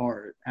 years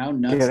apart. How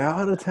nuts! Get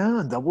out of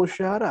town. Double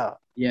shout out.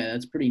 Yeah,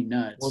 that's pretty Well,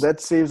 nuts. that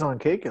saves on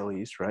cake at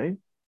least, right?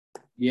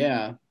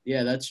 Yeah,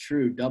 that's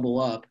true. Double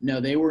up. No,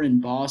 they were in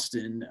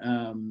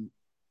Boston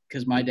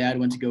because my dad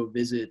went to go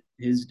visit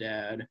his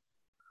dad.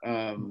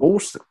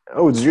 Boston.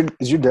 Oh, is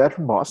your dad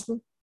from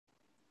Boston?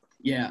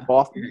 Yeah,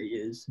 Boston? he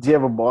is. Do you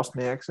have a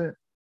Boston accent?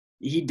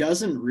 He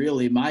doesn't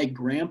really. My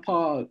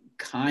grandpa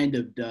kind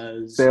of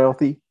does.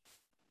 Stealthy?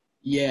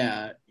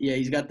 Yeah,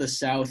 he's got the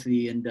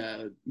Southie, and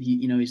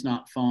he's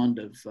not fond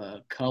of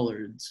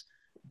coloreds,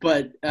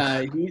 but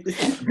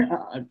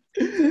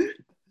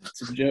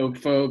it's a joke,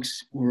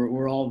 folks.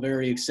 We're all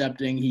very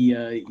accepting.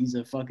 He's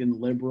a fucking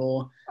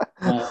liberal.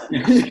 I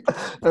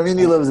mean,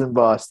 he lives in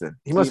Boston.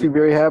 He must be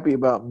very happy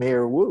about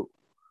Mayor Wu.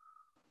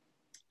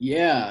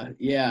 Yeah.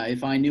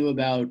 If I knew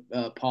about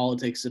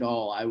politics at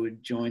all, I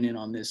would join in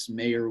on this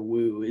Mayor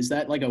Wu. Is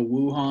that like a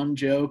Wuhan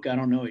joke? I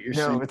don't know what you're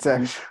saying. No, it's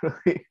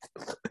actually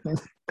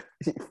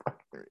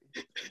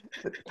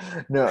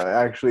no,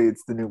 actually,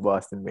 it's the new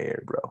Boston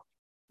mayor, bro.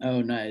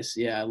 Oh, nice.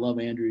 Yeah, I love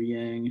Andrew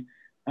Yang.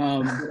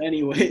 But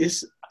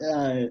anyways,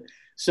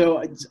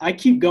 so I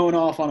keep going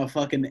off on a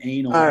fucking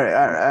anal. All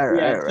right.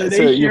 Yeah, so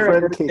they share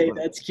a birthday.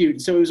 That's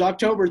cute. So it was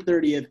October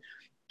 30th.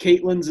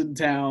 Caitlin's in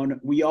town.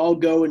 We all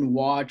go and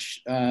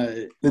watch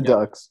the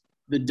Ducks.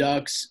 The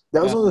Ducks.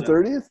 That was on the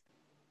 30th?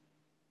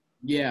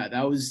 Yeah,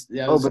 that was.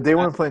 But they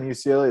weren't playing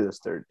UCLA the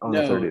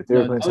 30th. They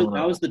were playing someone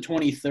else. That was the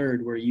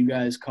 23rd where you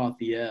guys caught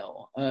the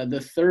L.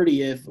 The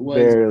 30th was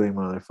barely,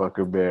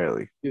 motherfucker,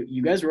 barely.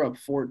 You guys were up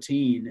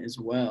 14 as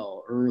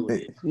well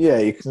early.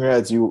 Yeah,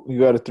 congrats. You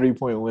got a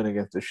 3-point win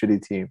against a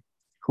shitty team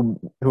who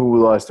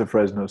lost to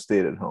Fresno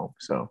State at home.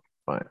 So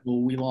fine.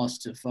 Well, we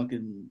lost to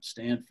fucking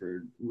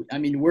Stanford. I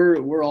mean,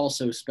 we're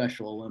also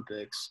Special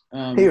Olympics.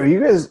 Hey, are you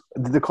guys?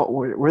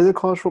 Where the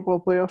college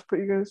football playoffs put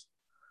you guys?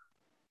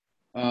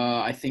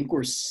 I think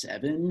we're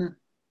 7.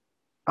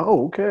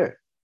 Oh, okay.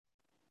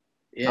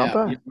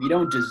 Yeah, we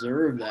don't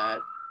deserve that.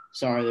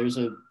 Sorry, there's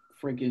a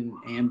freaking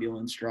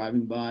ambulance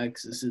driving by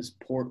because this is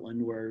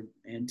Portland where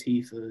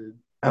Antifa.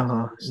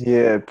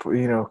 Yeah,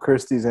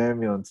 Kirsty's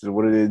ambulances.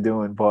 What are they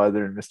doing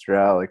bothering Mr.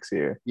 Alex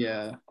here?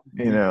 Yeah.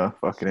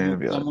 Fucking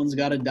ambulance. Someone's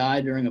got to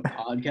die during a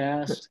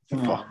podcast.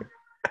 Come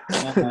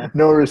on.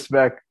 No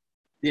respect.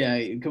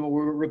 Yeah, come on.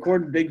 We're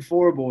recording Big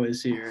Four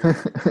boys here.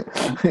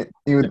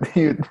 you would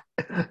think.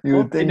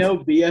 I know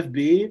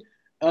BFB.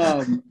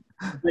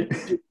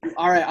 But,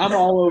 all right, I'm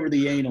all over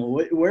the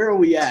anal. Where are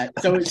we at?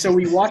 So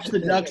we watched the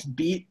Ducks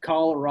beat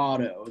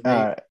Colorado.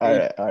 All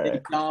right.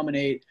 They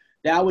dominate.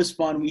 That was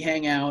fun. We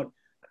hang out.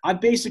 I've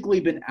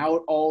basically been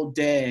out all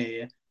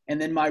day,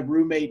 and then my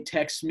roommate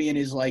texts me and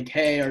is like,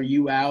 "Hey, are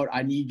you out?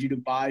 I need you to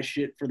buy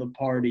shit for the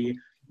party."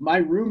 My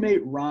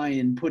roommate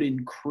Ryan put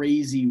in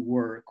crazy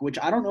work, which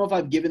I don't know if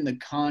I've given the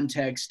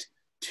context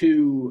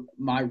to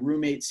my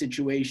roommate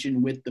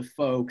situation with the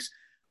folks.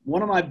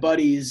 One of my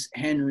buddies,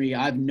 Henry,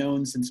 I've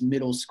known since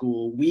middle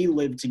school. We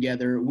lived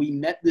together. We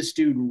met this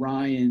dude,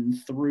 Ryan,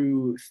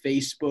 through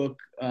Facebook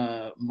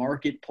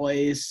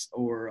Marketplace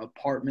or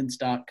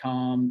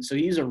apartments.com. So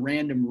he's a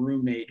random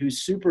roommate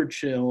who's super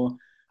chill.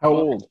 How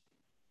old?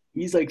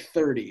 He's like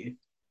 30.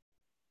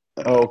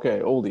 Oh,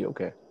 okay. Oldie,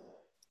 okay.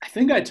 I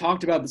think I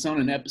talked about this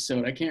on an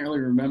episode. I can't really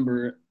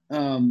remember.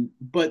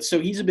 But so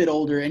he's a bit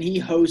older, and he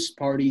hosts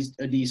parties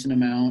a decent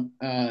amount.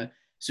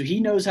 So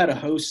he knows how to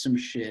host some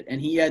shit. And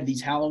he had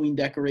these Halloween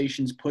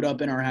decorations put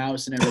up in our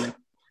house and everything.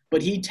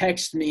 But he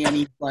texted me, and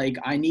he's like,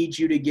 I need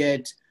you to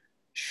get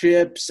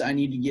chips. I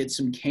need to get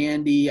some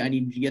candy. I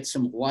need you to get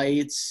some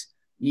lights.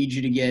 I need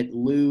you to get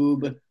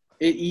lube.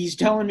 he's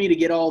telling me to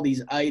get all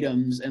these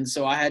items, and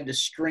so I had to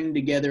string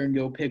together and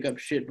go pick up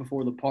shit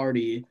before the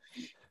party,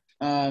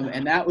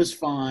 and that was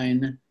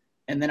fine.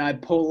 And then I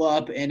pull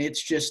up, and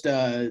it's just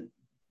the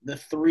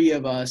three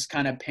of us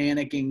kind of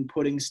panicking,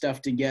 putting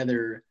stuff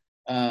together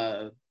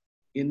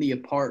in the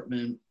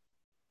apartment.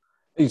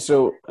 Hey,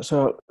 so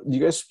you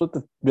guys split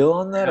the bill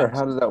on that, or how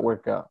House. did that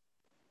work out?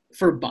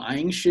 For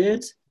buying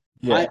shit.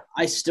 I, Yeah.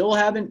 I still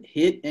haven't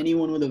hit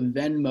anyone with a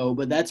Venmo,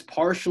 but that's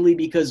partially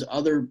because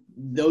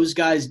those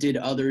guys did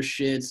other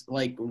shits.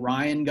 Like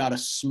Ryan got a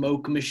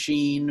smoke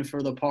machine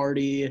for the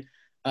party.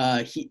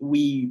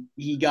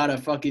 He got a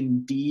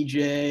fucking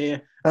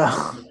DJ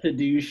to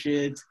do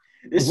shit.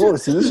 Whoa, so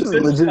This this is was a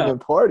good stuff. legitimate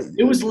party, It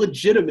dude. was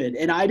legitimate,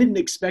 and I didn't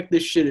expect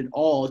this shit at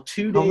all.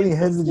 Two How many days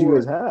heads did you before,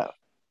 guys have?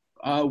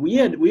 we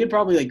had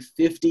probably like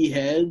 50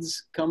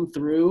 heads come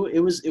through. It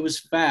was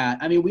fat.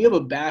 I mean, we have a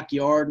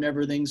backyard and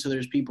everything, so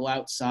there's people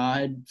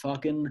outside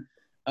fucking.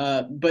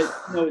 But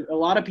a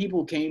lot of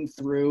people came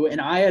through, and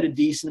I had a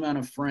decent amount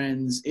of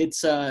friends.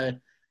 It's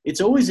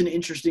always an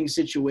interesting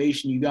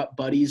situation. You got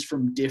buddies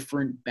from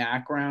different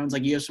backgrounds.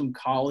 Like you have some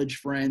college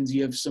friends,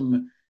 you have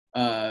some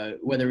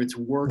whether it's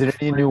work Did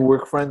any new friends.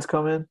 work friends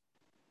come in?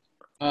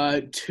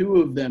 Two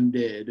of them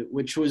did,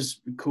 which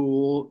was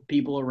cool.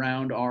 People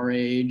around our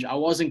age. I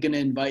wasn't gonna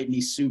invite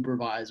any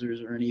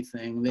supervisors or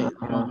anything. They don't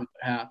Uh-huh. know what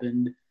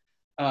happened.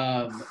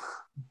 Um,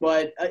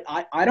 but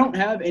I don't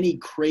have any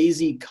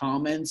crazy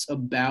comments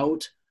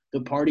about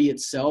the party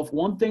itself.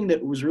 One thing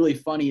that was really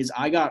funny is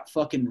I got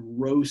fucking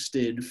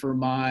roasted for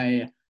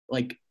my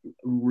like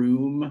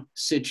room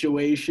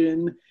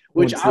situation,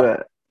 which What's I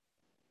that?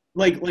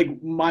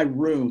 like my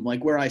room,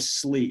 like where I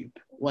sleep.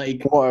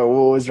 Like Why?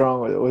 What was wrong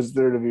with it? What's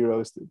there to be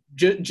roasted?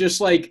 just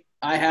like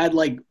I had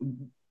like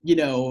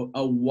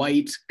a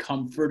white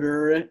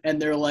comforter, and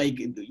they're like,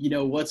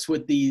 what's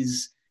with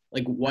these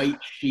like white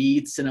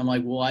sheets? And I'm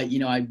like, well,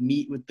 I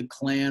meet with the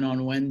clan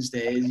on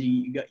Wednesdays.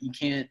 You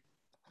can't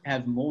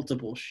have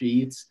multiple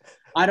sheets.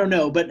 I don't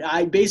know, but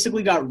I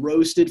basically got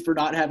roasted for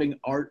not having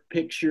art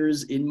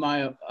pictures in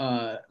my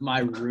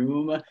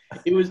room.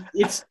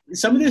 It's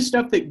some of this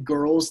stuff that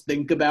girls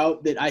think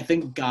about that I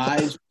think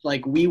guys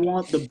like we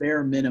want the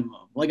bare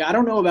minimum. Like I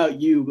don't know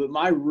about you, but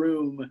my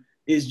room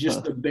is just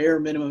Huh. the bare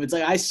minimum. It's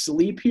like I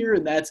sleep here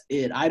and that's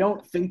it. I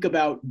don't think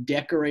about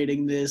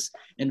decorating this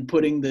and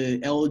putting the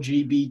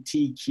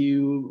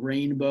LGBTQ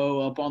rainbow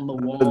up on the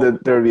wall.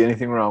 That there would be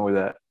anything wrong with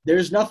that.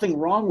 There's nothing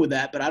wrong with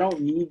that, but I don't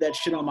need that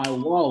shit on my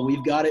wall.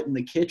 We've got it in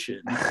the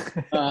kitchen.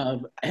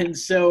 And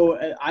so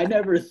I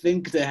never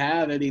think to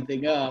have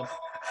anything up.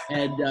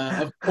 And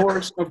of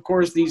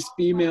course, these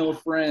female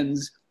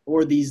friends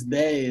or these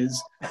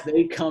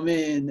they come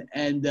in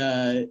and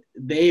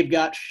they've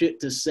got shit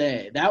to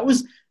say.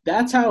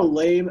 That's how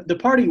lame the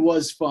party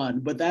was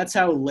fun, but that's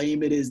how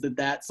lame it is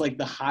that's like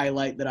the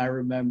highlight that I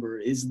remember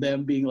is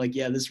them being like,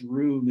 yeah, this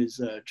room is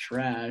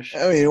trash.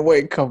 I mean, a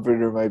white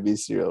comforter might be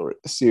serial,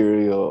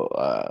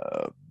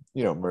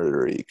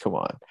 murdery. Come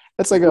on,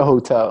 that's like a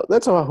hotel.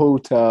 That's a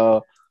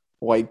hotel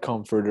white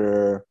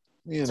comforter.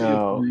 You It's a good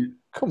know, point.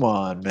 come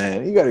on,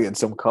 man. You got to get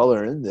some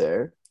color in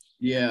there.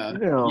 Yeah. You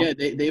know, Yeah,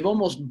 they've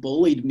almost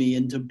bullied me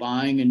into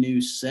buying a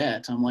new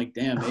set. I'm like,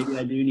 damn, maybe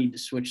I do need to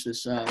switch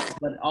this up.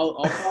 But I'll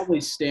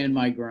probably stand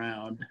my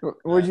ground.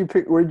 where'd you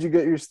pick? Where'd you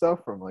get your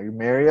stuff from? Like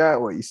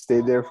Marriott? What? You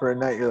stayed there for a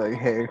night? You're like,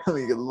 hey, let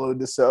me load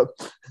this up.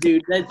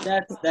 Dude,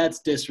 that's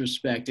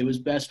disrespect. It was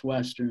Best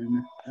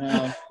Western.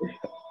 Um,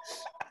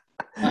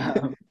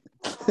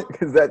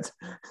 Because that's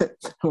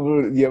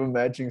you have a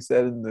matching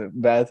set in the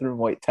bathroom,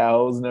 white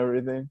towels and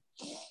everything.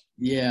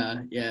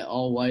 yeah, yeah,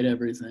 all white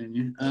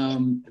everything.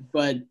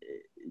 But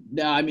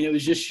no, I mean it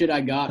was just shit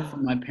I got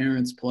from my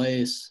parents'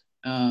 place.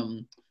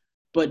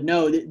 But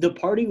no, the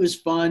party was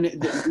fun.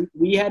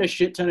 We had a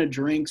shit ton of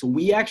drinks.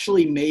 We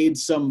actually made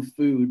some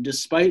food,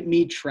 despite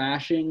me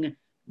trashing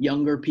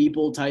younger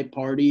people type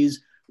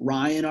parties.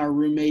 Ryan, our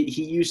roommate,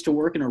 he used to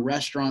work in a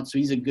restaurant, so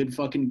he's a good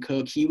fucking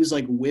cook. He was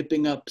like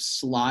whipping up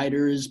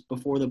sliders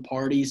before the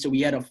party, so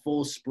we had a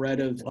full spread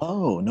of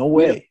Oh, no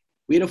we had a way.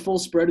 we had a full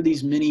spread of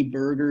these mini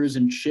burgers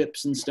and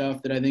chips and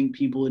stuff that I think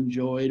people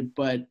enjoyed.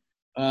 But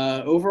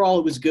overall,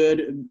 it was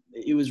good.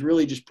 It was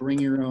really just bring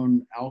your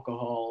own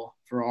alcohol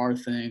for our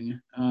thing.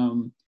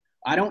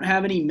 I don't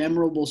have any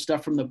memorable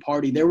stuff from the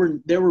party. There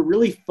were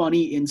really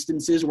funny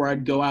instances where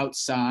I'd go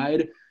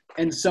outside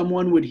and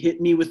someone would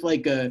hit me with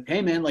like a,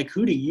 hey man, like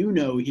who do you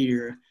know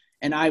here?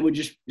 And I would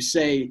just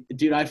say,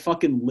 dude, I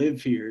fucking live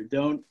here.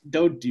 Don't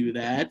do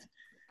that.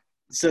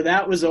 So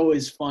that was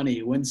always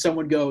funny when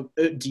someone go,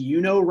 do you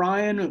know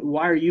Ryan?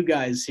 Why are you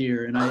guys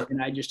here? And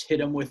I just hit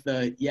them with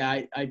the,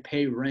 yeah, I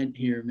pay rent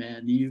here,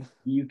 man.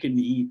 You can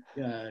eat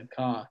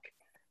cock.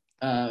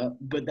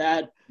 But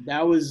that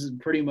was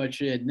pretty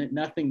much it.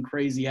 Nothing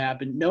crazy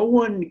happened.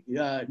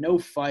 No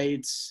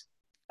fights.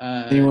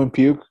 Uh, Anyone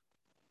puke?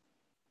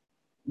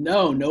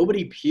 no,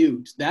 nobody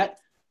puked.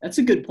 That's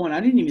a good point.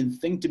 I didn't even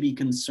think to be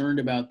concerned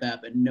about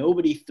that, but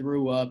nobody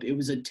threw up. It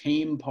was a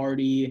tame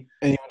party.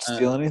 Anyone Uh,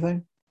 steal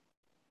anything?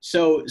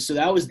 So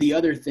that was the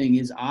other thing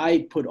is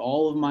I put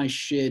all of my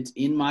shit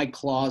in my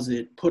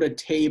closet, put a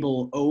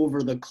table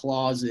over the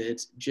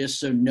closet just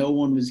so no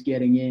one was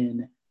getting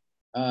in.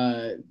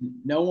 Uh,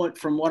 no one,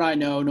 from what I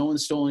know, no one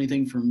stole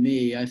anything from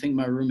me. I think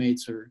my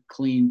roommates are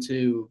clean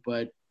too,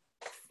 but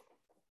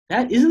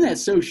that isn't that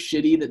so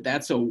shitty that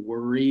that's a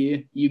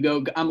worry. You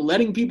go, I'm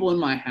letting people in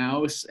my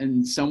house,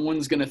 and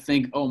someone's gonna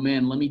think, oh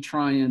man, let me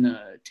try and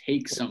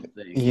take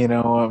something. You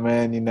know what,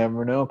 man? You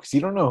never know because you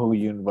don't know who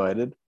you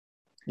invited.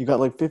 You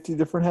got like 50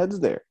 different heads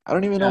there. I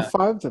don't even know Yeah,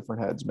 5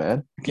 different heads,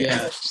 man. Okay.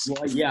 yeah.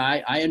 Well,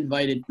 yeah, I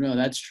invited. No,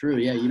 that's true.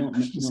 Yeah, you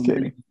Just don't know.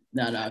 kidding.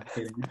 No, no, I'm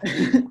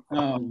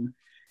kidding.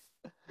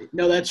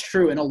 No, that's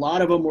true. And a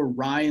lot of them were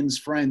Ryan's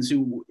friends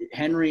who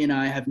Henry and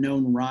I have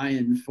known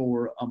Ryan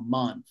for a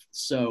month.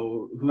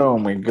 So Oh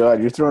who my God.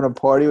 You're throwing a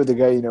party with the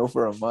guy you know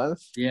for a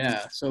month?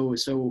 yeah. So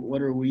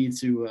what are we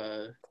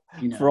to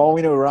you For know all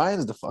we know,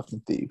 Ryan's the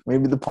fucking thief.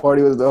 Maybe the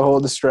party was the whole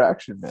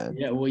distraction, man.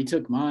 yeah, well he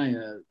took my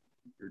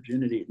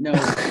virginity. No,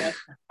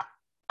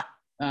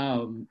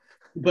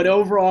 but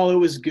overall it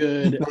was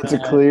good. That's a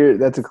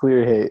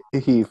clear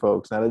he,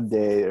 folks, not a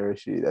they or a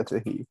she. That's a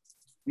he.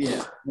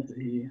 Yeah, that's a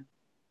he.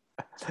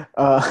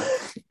 Uh,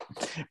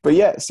 but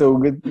yeah, so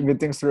good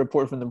things to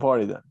report from the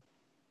party then.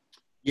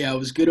 Yeah, it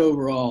was good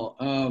overall.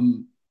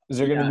 Is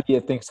there going Yeah, to be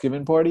a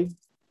Thanksgiving party?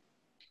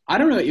 I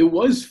don't know. It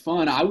was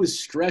fun. I was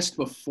stressed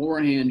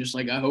beforehand, just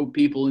like I hope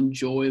people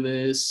enjoy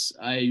this.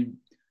 I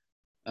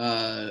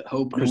hope no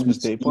one Christmas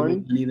Day steals party?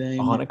 A anything.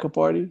 Hanukkah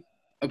party?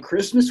 A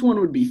Christmas one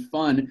would be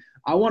fun.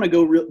 I want to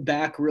go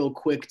back real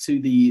quick to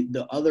the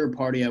other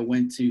party I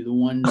went to, the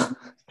one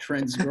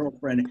Trent's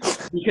girlfriend,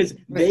 because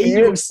Man,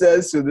 you're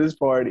obsessed with this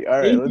party. All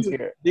right, they let's do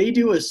hear it. they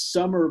do a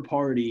summer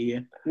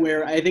party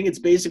where I think it's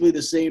basically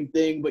the same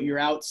thing, but you're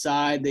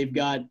outside. They've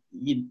got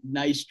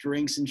nice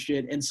drinks and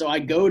shit. And so I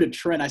go to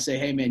Trent. I say,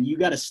 "Hey, man, you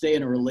got to stay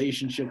in a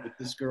relationship with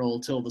this girl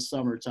till the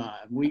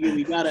summertime.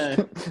 We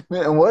gotta."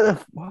 Man, what a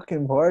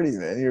fucking party,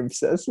 man. You're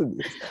obsessed with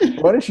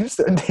this. Why don't you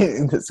start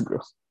dating this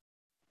girl?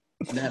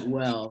 That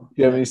well. Do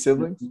you have any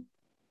siblings?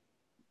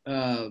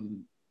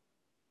 Um,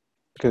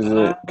 Because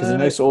a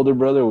nice older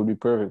brother would be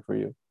perfect for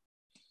you.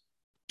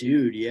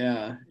 dude,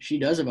 yeah, she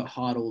does have a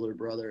hot older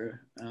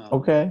brother.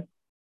 Okay.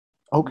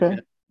 Okay. Yeah,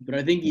 but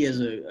I think he has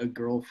a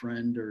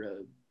girlfriend or a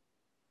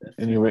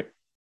Any thing. ring?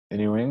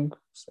 Any rings?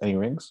 Any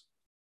rings?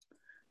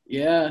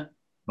 Yeah,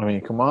 I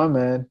mean, come on,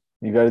 man.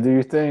 You got to do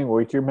your thing.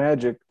 Work your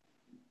magic.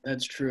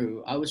 that's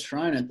true. I was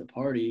trying at the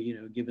party,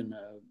 giving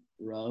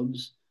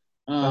rubs.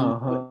 Um, but, Uh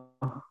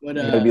huh. but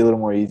You got to be a little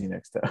more easy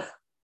next time.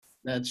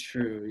 that's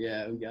true.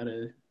 Yeah, we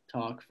gotta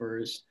talk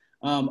first.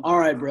 All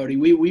right, Brody.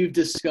 We've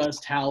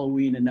discussed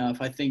Halloween enough.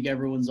 I think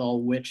everyone's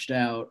all witched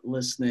out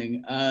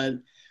listening.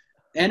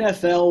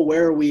 NFL,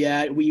 where are we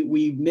at?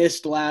 We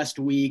missed last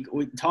week.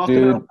 We talk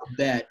about Dude, the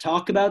bet.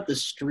 Talk about the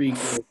streak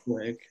real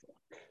quick.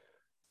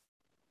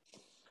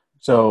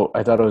 so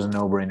I thought it was a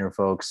no-brainer,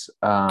 folks.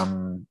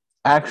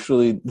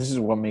 Actually, this is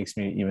what makes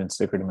me even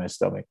sicker to my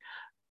stomach.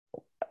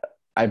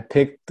 I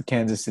picked the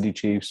Kansas City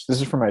Chiefs.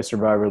 This is for my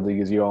Survivor League,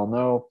 as you all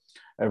know.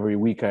 Every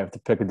week I have to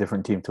pick a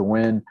different team to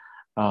win.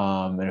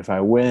 And if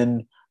I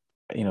win,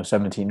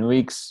 17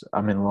 weeks,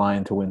 I'm in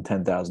line to win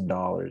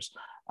 $10,000.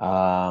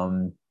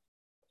 Um,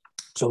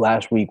 so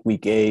last week,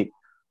 week 8,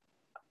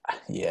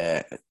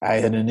 yeah, I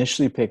had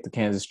initially picked the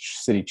Kansas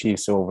City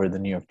Chiefs over the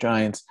New York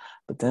Giants,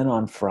 but then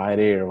on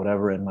Friday or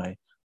whatever in my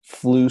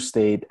flu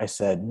state, I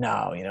said,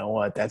 no, you know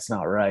what? That's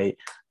not right.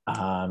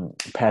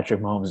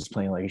 Patrick Mahomes is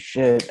playing like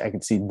shit. I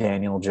could see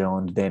Daniel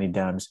Jones, Danny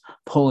Dimes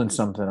pulling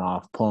something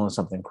off, pulling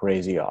something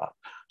crazy off.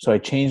 So I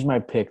changed my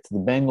pick to the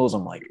Bengals.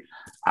 I'm like,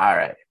 all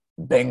right,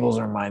 Bengals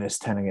are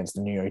 -10 against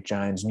the New York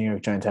Giants. New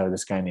York Giants have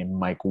this guy named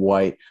Mike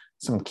White,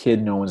 some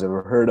kid no one's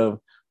ever heard of.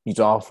 He's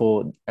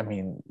awful. I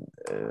mean,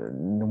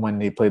 when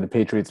they played the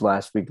Patriots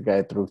last week, the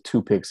guy threw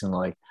 2 picks in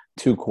like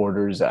 2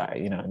 quarters.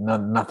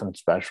 Nothing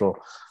special.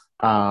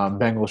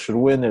 Bengals should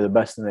win. They're the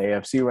best in the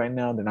AFC right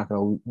now. They're not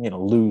going to,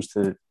 lose to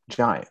the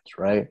Giants,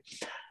 right?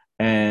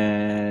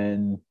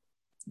 And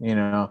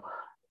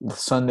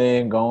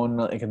Sunday going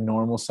like a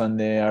normal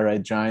Sunday. All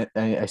right, Giant.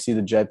 I see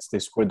the Jets. They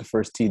scored the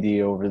first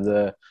TD over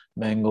the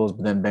Bengals,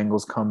 but then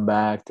Bengals come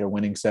back. They're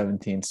winning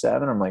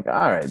 17-7. I'm like,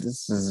 all right,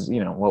 this is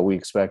what we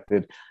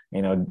expected.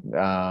 And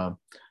all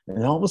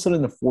of a sudden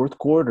in the fourth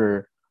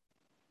quarter,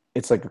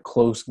 it's like a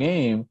close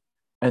game,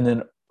 and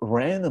then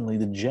randomly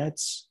the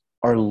Jets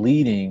are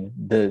leading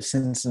the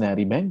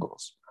Cincinnati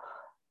Bengals.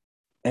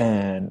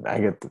 And I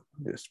get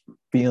this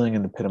feeling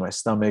in the pit of my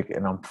stomach,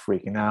 and I'm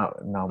freaking out.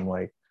 And I'm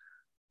like,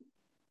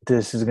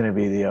 this is going to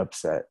be the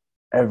upset.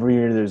 Every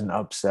year there's an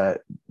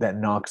upset that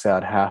knocks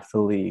out half the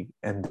league,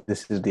 and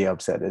this is the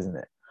upset, isn't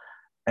it?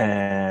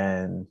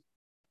 And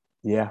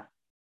yeah,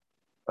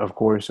 of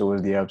course it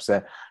was the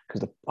upset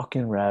because the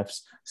fucking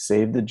refs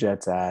saved the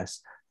Jets'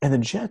 ass. And the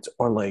Jets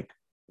are like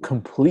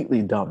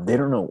completely dumb. They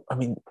don't know. I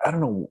mean, I don't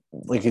know.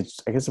 Like it's,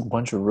 I guess, a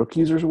bunch of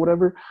rookies or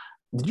whatever.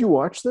 Did you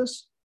watch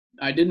this?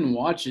 I didn't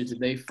watch it. Did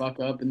they fuck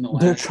up in the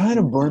They're last? trying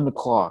to burn the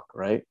clock,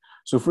 right?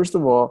 So first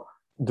of all,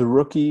 the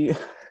rookie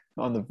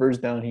On the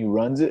first down, he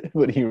runs it,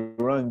 but he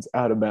runs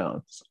out of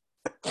bounds.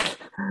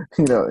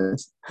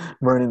 It's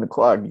burning the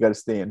clock. You got to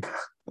stay in.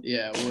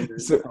 Yeah,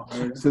 word.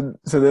 So,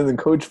 so then the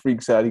coach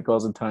freaks out. He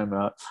calls a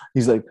timeout.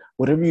 He's like,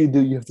 "Whatever you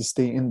do, you have to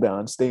stay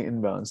inbound, stay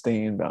inbound,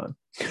 stay inbound."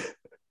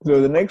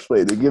 So the next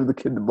play, they give the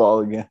kid the ball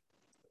again,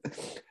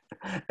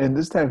 and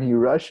this time he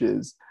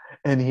rushes,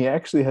 and he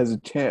actually has a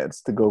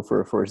chance to go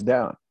for a first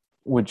down.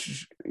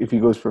 Which, if he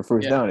goes for a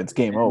first down, it's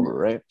game over,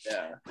 right?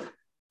 Yeah.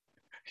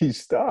 He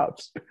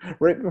stops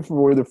right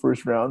before the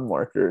first round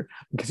marker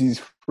because he's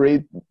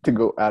afraid to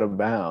go out of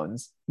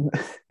bounds and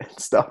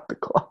stop the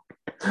clock.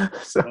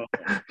 So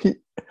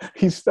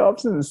he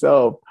stops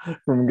himself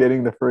from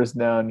getting the first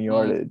down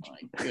yardage. Oh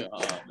my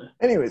God.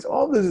 Anyways,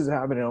 all this is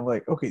happening. I'm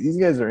like, okay, these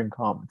guys are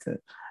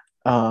incompetent.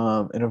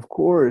 And of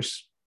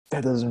course,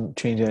 that doesn't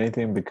change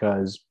anything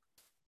because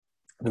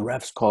the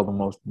refs call the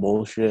most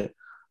bullshit.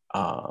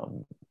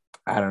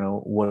 I don't know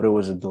what it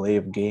was, a delay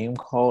of game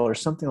call or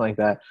something like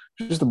that.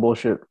 Just a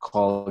bullshit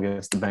call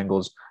against the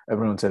Bengals.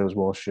 Everyone said it was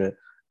bullshit.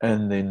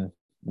 And then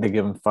they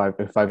give them a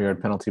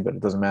 5-yard penalty, but it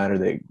doesn't matter.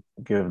 They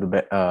give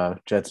the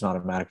Jets an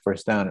automatic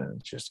first down, and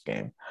it's just a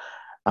game.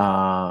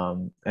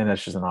 And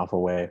that's just an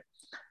awful way.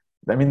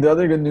 I mean, the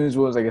other good news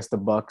was, I guess, the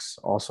Bucs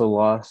also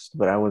lost,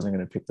 but I wasn't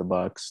going to pick the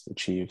Bucs, the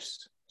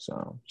Chiefs.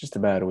 So just a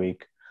bad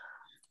week.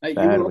 You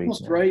were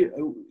almost right.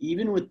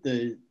 Even with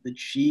the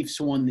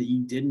Chiefs one that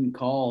you didn't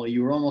call,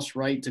 you were almost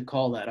right to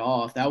call that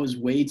off. That was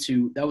way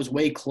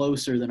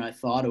closer than I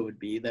thought it would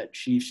be, that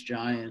Chiefs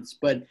Giants.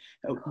 But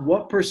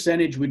what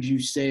percentage would you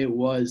say it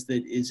was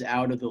that is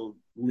out of the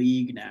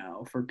league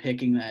now for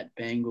picking that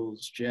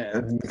Bengals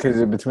Jets?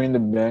 Because between the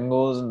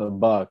Bengals and the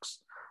Bucs,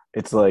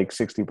 it's like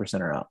 60%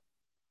 are out.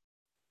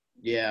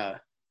 Yeah.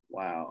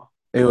 Wow.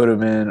 It would have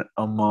been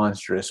a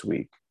monstrous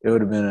week. It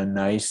would have been a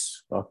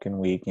nice fucking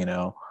week,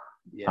 Yeah.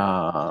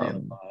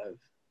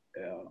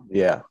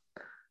 Yeah.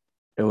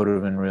 It would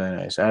have been really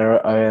nice. I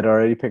had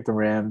already picked the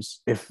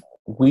Rams. If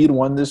we'd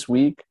won this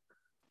week,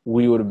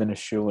 we would have been a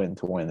shoo-in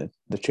to win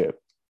the chip.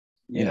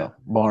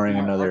 Barring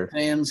another. Our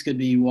fans could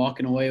be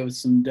walking away with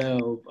some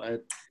dough,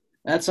 but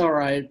that's all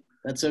right.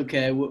 That's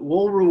okay.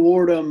 We'll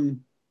reward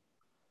them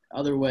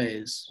other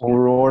ways. We'll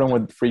reward them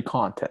with free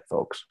content,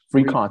 folks.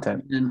 Free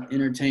content and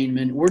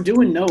entertainment. We're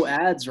doing no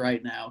ads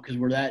right now because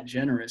we're that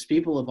generous.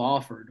 People have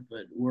offered,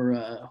 but we're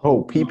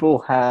people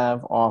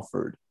have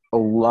offered. A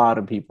lot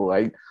of people.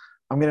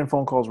 I'm getting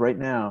phone calls right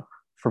now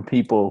from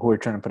people who are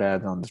trying to put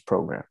ads on this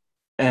program,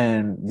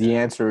 and the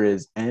answer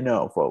is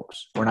no,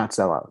 folks. We're not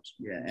sellouts.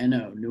 Yeah,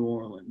 no, New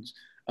Orleans.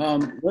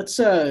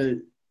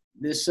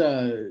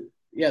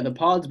 The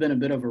pod's been a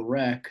bit of a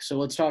wreck, so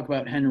let's talk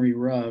about Henry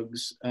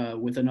Ruggs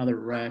with another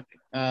wreck.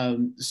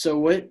 So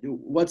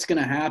what's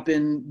going to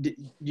happen? Do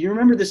you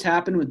remember this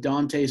happened with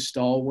Dante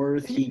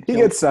Stallworth? He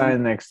gets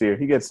signed next year.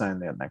 He gets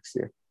signed there next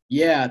year.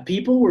 Yeah,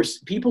 people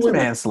in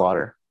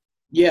manslaughter.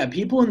 Yeah,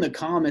 people in the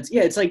comments.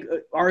 Yeah, it's like,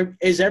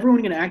 is everyone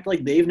going to act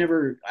like they've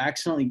never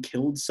accidentally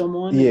killed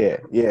someone? Yeah,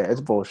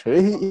 it's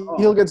bullshit.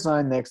 He'll get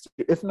signed next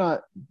year.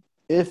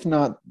 If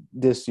not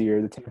this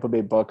year, the Tampa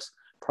Bay Bucks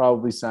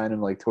probably sign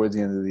him like towards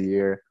the end of the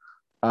year.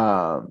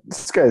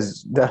 This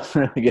guy's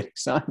definitely getting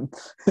signed.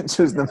 It's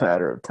just a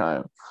matter of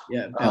time.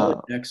 Yeah,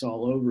 Belichick's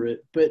all over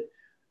it. But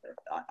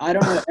I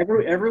don't know.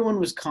 Everyone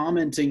was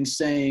commenting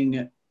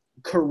saying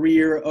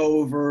career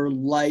over,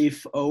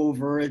 life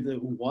over.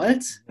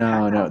 What?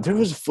 No. There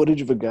was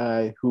footage of a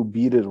guy who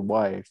beat his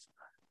wife,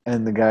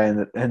 and then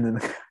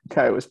the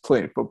guy was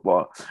playing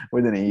football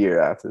within a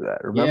year after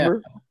that.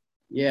 Remember?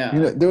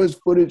 Yeah. There was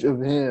footage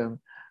of him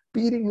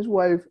beating his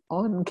wife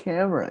on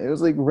camera. It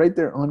was like right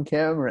there on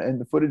camera, and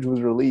the footage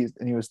was released,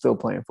 and he was still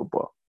playing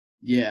football.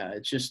 Yeah,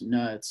 it's just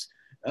nuts.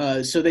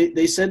 So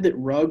they said that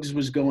Ruggs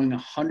was going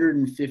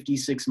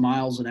 156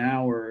 miles an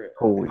hour.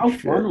 Holy How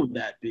shit. fun would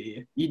that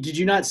be? Did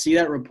you not see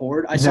that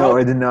report? I did not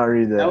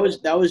read that.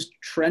 That was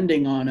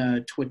trending on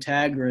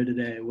Twitagra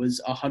today. It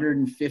was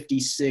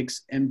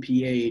 156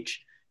 mph.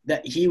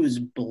 That he was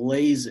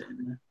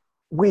blazing.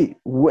 Wait,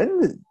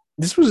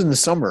 this was in the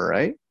summer,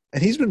 right?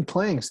 And he's been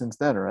playing since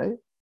then, right?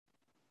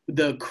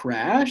 The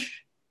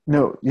crash?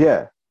 No,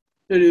 yeah.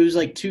 It was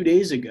like 2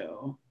 days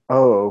ago.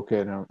 Oh,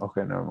 okay. No,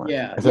 never mind.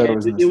 Yeah, I thought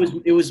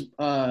it was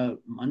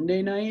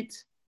Monday night.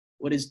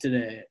 What is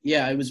today?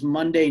 Yeah, it was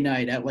Monday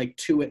night at like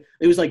 2.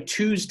 It was like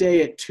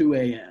Tuesday at 2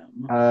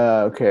 a.m.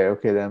 Okay,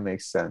 that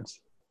makes sense.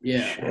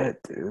 Yeah. Shit,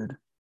 dude.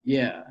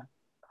 Yeah.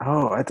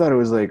 Oh, I thought it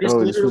was like, this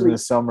was in the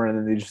summer, and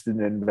then they just did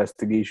an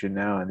investigation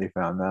now, and they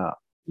found out.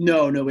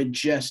 No, it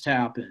just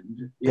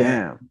happened. Yeah.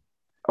 Damn.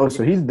 Oh,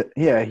 so he's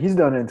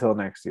done until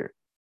next year.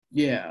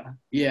 Yeah.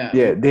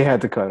 Yeah, they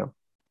had to cut him.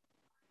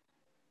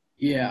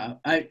 Yeah,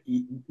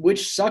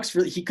 which sucks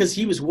because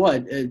he was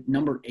what,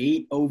 number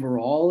 8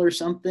 overall or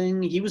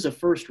something. He was a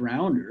first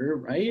rounder,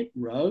 right?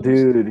 Ruggs?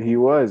 Dude, he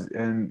was,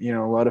 and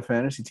a lot of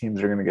fantasy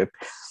teams are gonna get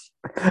pissed.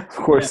 Of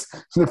course,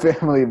 the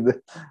family of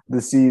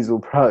the C's will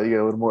probably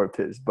get a little more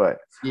pissed, but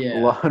a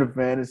lot of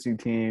fantasy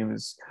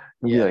teams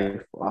will be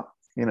like,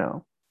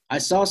 well, I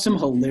saw some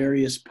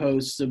hilarious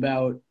posts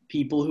about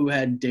people who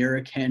had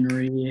Derrick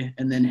Henry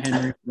and then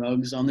Henry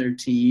Ruggs on their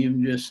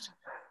team.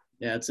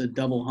 Yeah, it's a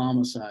double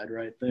homicide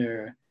right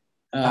there.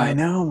 I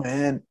know,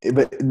 man.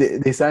 But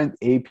they signed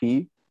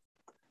AP,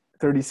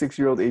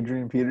 36-year-old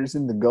Adrian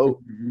Peterson, the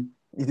GOAT. Mhm.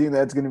 You think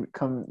that's gonna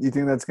come? You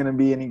think that's gonna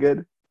be any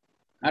good?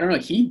 I don't know.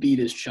 He beat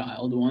his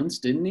child once,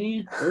 didn't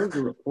he? There was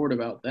a report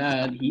about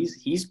that.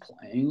 He's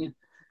playing.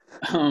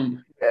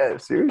 Um, Yeah,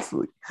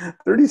 seriously.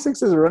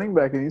 36 as a running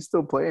back, and he's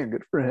still playing.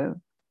 Good for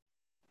him.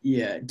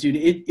 yeah, dude,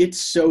 it's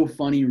so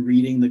funny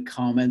reading the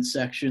comment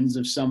sections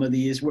of some of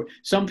these where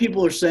some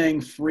people are saying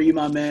free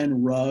my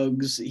man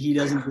Ruggs, he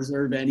doesn't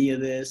deserve any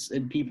of this,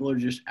 and people are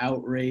just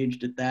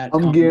outraged at that I'm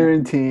comment.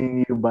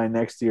 guaranteeing you by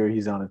next year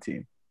he's on a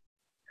team.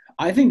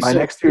 I think By so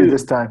next year,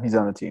 this too. time he's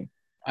on a team.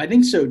 I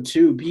think so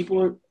too.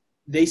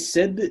 They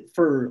said that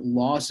for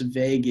Las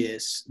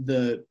Vegas,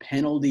 the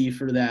penalty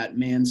for that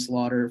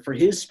manslaughter, for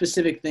his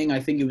specific thing, I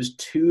think it was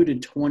 2 to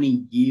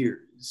 20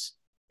 years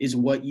is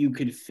what you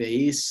could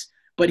face.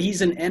 But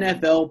he's an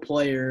NFL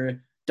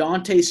player.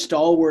 Dante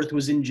Stallworth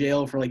was in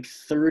jail for like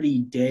 30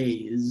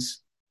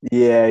 days.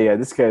 Yeah.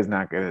 This guy's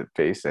not gonna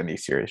face any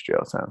serious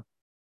jail time.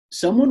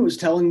 Someone was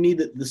telling me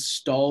that the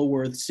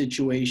Stallworth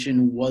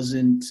situation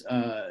wasn't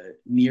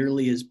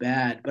nearly as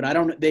bad, but I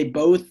don't. They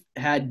both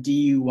had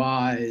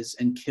DUIs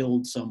and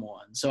killed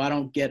someone, so I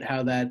don't get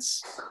how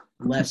that's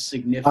less I'm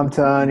significant.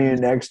 telling you,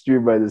 next year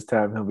by this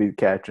time he'll be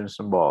catching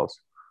some balls.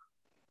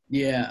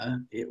 Yeah,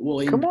 well,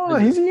 in Come on,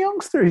 prison. he's a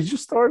youngster. He's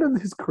just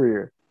started his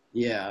career.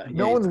 Yeah,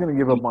 No yeah, one's gonna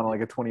give up on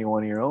like a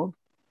 21-year-old,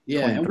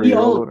 yeah, and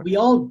 23-year-old. we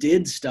all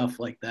did stuff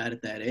like that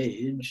at that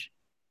age.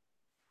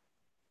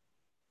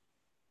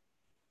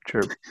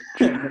 Chirp.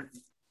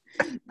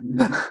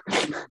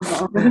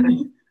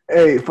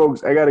 Hey,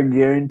 folks, I got a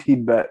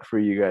guaranteed bet for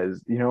you guys.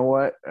 You know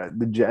what?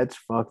 The Jets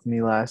fucked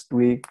me last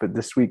week, but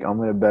this week I'm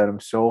going to bet them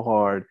so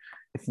hard,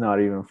 it's not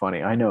even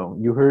funny. I know.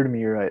 You heard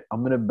me right. I'm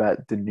going to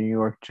bet the New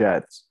York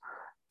Jets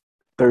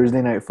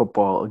Thursday night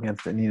football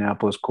against the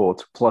Indianapolis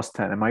Colts plus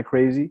 10. Am I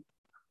crazy?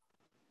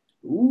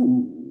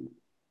 Ooh,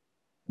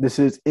 This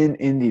is in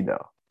Indy,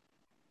 though.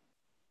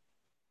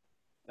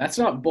 that's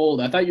not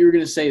bold. I thought you were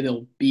gonna say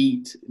they'll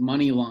beat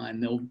money line.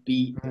 They'll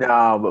beat.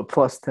 No, but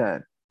plus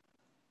 10.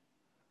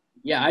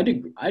 Yeah,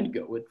 I'd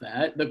go with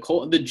that.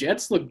 The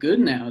Jets look good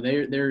now.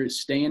 They're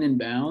staying in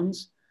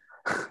bounds.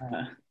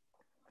 Uh,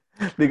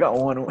 They got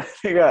one.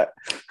 They got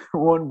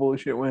one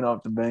bullshit win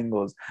off the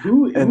Bengals,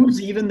 and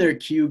who's even their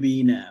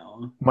QB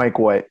now? Mike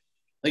White.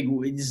 Like,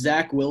 is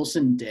Zach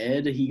Wilson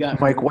dead? He got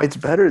Mike hurt. White's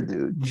better,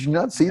 dude. Did you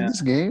not see Yeah,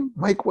 this game?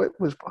 Mike White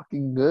was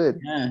fucking good.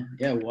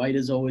 yeah. White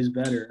is always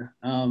better.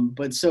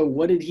 But so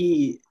what did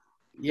he?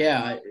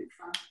 Yeah,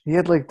 He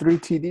had like 3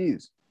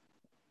 TDs.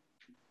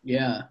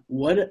 yeah.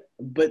 What?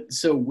 But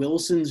so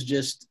Wilson's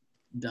just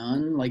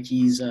done. Like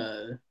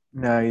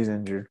No, he's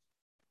injured.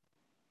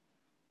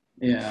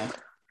 yeah.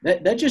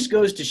 That just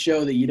goes to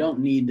show that you don't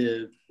need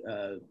to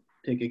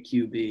pick a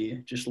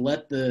QB. Just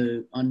let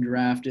the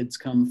undrafteds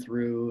come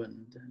through,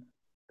 and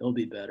they'll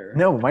be better.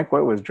 No, Mike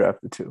White was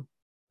drafted too.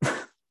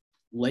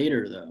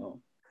 Later, though.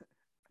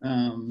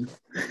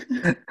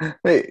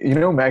 Hey,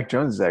 Mac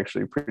Jones is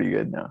actually pretty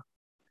good now.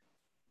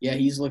 Yeah,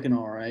 he's looking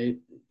all right.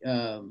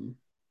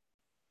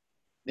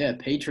 Yeah,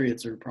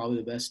 Patriots are probably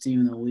the best team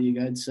in the league,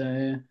 I'd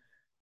say.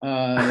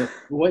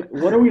 What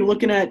are we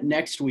looking at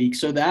next week?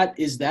 So that's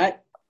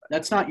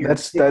not your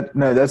pick.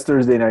 No, that's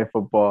Thursday night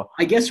football.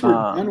 I guess we're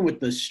done with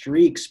the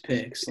streaks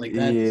picks. Like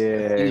that thing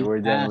Yeah, is we're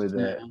done past with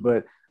now.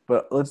 that.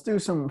 But let's do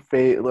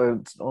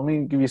let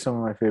me give you some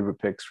of my favorite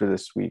picks for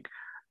this week.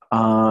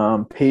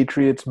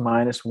 Patriots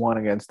 -1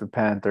 against the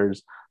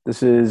Panthers.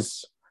 This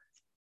is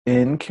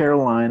in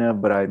Carolina,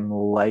 but I'm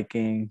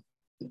liking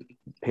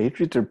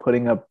Patriots are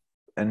putting up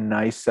a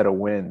nice set of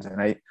wins. And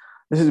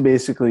this is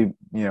basically,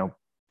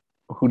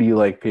 who do you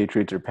like,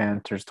 Patriots or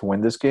Panthers to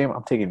win this game?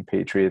 I'm taking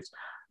Patriots.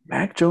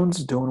 Mac Jones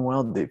is doing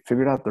well. They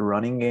figured out the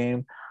running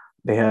game.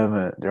 They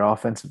have their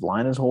offensive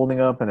line is holding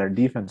up, and their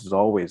defense is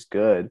always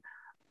good.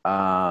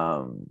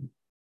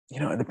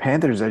 The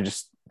Panthers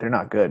they're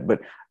not good,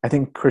 but I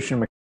think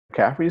Christian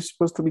McCaffrey is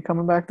supposed to be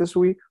coming back this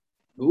week.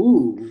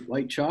 Ooh,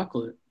 white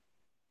chocolate.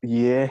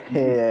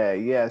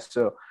 Yeah.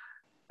 So,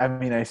 I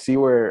mean, I see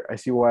why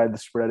the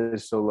spread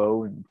is so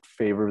low in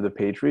favor of the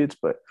Patriots,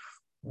 but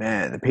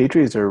man, the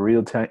Patriots are a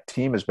real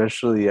team,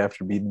 especially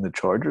after beating the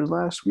Chargers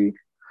last week.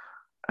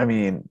 I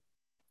mean,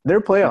 they're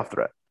a playoff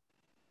threat.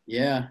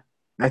 Yeah.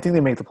 I think they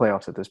make the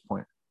playoffs at this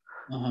point.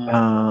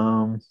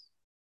 Uh-huh.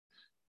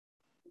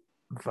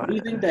 What do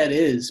you think that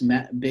is?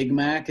 Big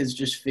Mac has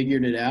just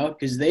figured it out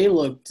because they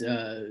looked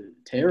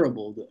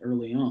terrible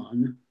early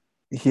on.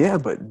 Yeah,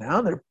 but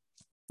now they're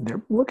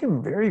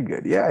looking very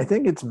good. Yeah, I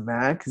think it's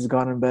Mac has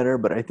gotten better,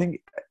 but I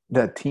think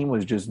that team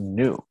was just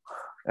new.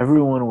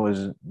 Everyone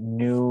was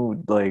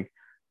new. Like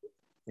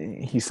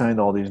he signed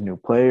all these new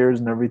players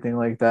and everything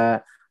like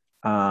that.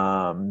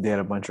 They had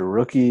a bunch of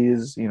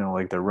rookies,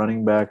 like their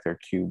running back, their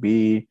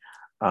QB,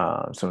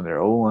 some of their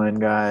O-line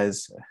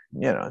guys.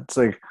 It's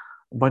like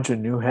a bunch of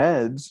new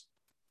heads,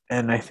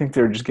 and I think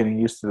they're just getting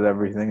used to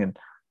everything. And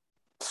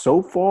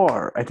So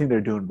far, I think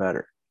they're doing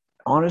better.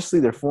 Honestly,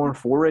 they're 4-4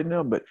 right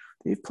now, but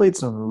they've played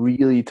some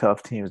really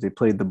tough teams. They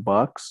played the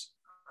Bucks,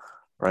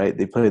 right?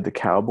 They played the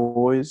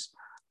Cowboys.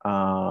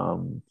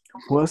 Um,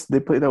 who else did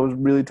they play that was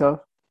really tough?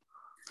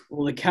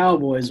 Well, the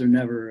Cowboys are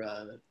never.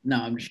 No,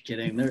 I'm just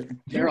kidding.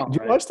 They're all Did you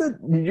right. watch that?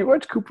 Did you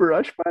watch Cooper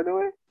Rush, by the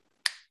way?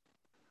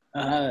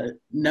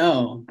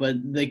 No, but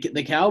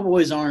the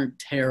Cowboys aren't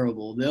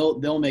terrible.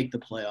 They'll make the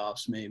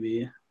playoffs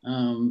maybe.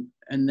 And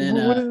then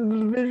We're winning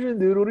the division,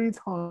 dude. What are you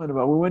talking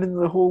about? We're winning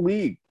the whole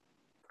league.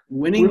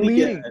 We're winning the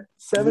leading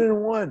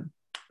 7-1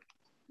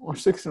 or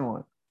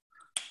 6-1.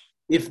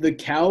 if the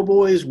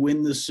Cowboys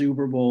win the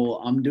Super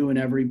Bowl, I'm doing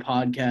every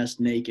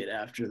podcast naked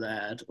after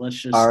that.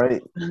 Let's All just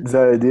right. Is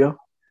that a deal?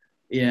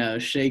 yeah,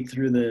 shake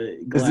through the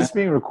Is glass. this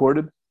being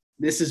recorded?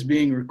 This is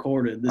being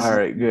recorded. This All is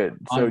right, good.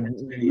 So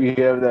podcast we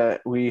video. have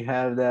that. We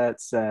have that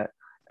set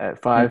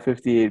at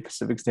 5:58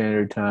 Pacific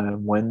Standard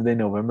Time, Wednesday,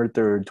 November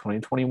 3rd,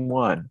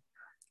 2021.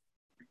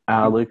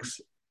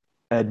 Alex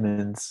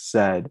Edmonds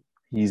said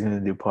he's going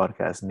to do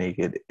podcast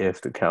naked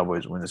if the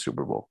Cowboys win the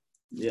Super Bowl.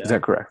 Is Yeah.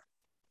 that correct?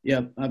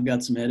 Yep. I've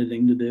got some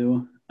editing to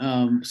do.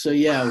 So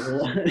yeah.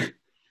 Well,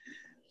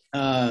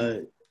 All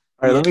right.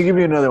 yeah. Let me give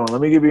you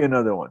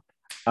another one.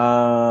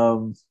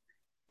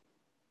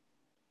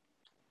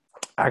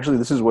 Actually,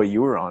 this is what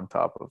you were on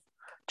top of.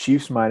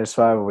 Chiefs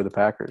 -5 over the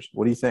Packers.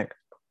 What do you think?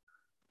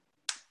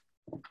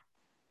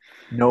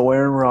 No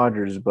Aaron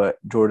Rodgers, but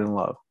Jordan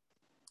Love.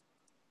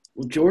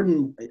 Well,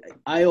 Jordan,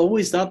 I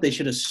always thought they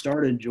should have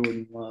started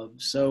Jordan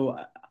Love. So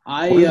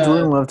What if I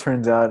Jordan Love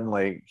turns out and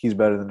like he's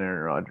better than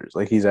Aaron Rodgers?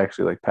 Like he's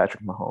actually like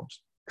Patrick Mahomes.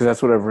 Because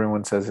that's what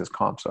everyone says his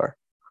comps are.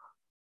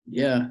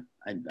 yeah,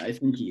 I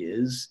think he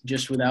is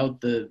just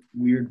without the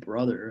weird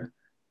brother.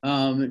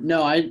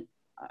 No, I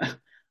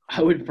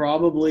would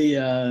probably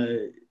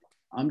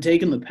I'm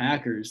taking the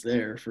Packers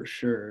there for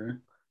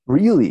sure.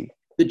 Really?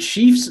 The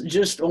Chiefs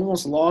just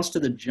almost lost to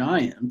the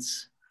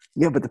Giants.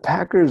 Yeah, but the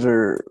Packers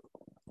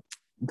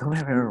don't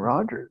have Aaron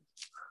Rodgers.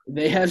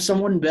 They have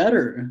someone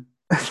better.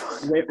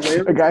 Where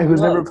A guy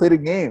who's never played a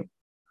game.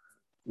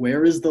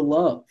 Where is the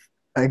love?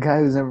 A guy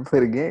who's never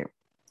played a game.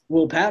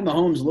 Well, Pat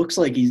Mahomes looks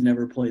like he's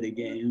never played a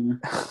game.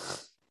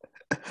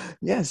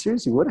 Yeah,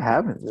 seriously, what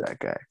happened to that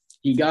guy?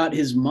 He got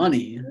his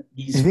money.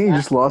 You think he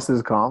just lost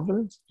his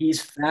confidence?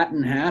 He's fat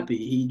and happy.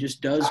 He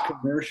just does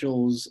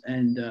commercials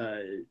and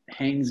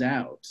hangs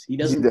out. He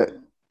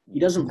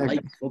doesn't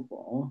like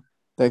football.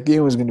 That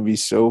game was going to be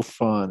so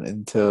fun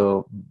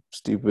until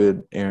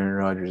stupid Aaron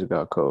Rodgers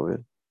got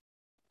COVID.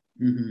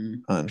 Mm-hmm.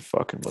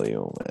 Unfucking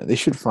believable, man. They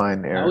should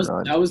find Aaron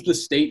Rodgers. That was the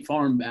State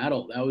Farm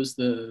battle. That was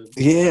the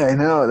Yeah, I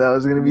know. That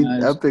was going to be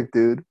epic,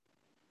 dude.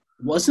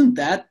 Wasn't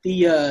that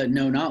the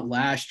no, not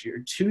last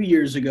year. 2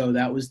 years ago,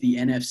 that was the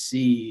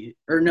NFC.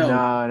 Or no.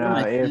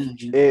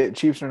 No.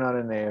 Chiefs are not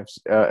in the AFC,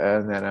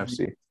 in the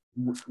NFC.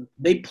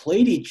 They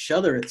played each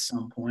other at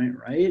some point,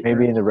 right?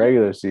 Maybe in the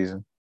regular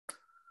season.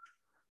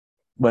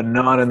 But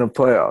not in the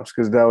playoffs,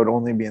 because that would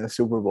only be in the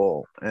Super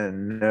Bowl.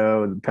 And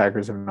no, the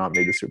Packers have not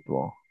made the Super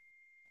Bowl.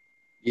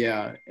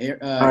 Yeah.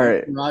 All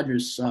right.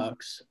 Rodgers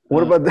sucks.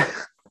 What about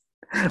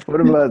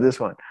what about this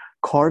one?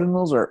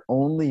 Cardinals are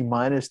only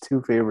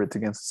 -2 favorites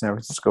against the San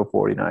Francisco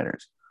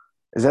 49ers.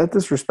 Is that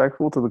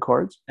disrespectful to the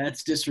Cards?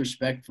 That's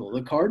disrespectful.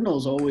 The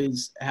Cardinals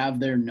always have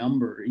their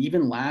number.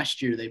 Even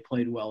last year, they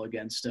played well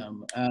against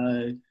them.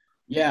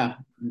 Yeah.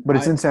 But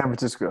it's in San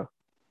Francisco.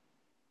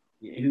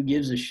 Who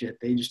gives a shit?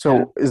 They just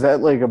is that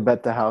like a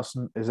bet the house?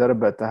 Is that a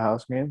bet the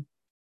house game?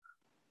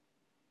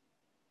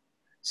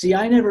 See,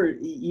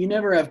 you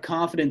never have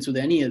confidence with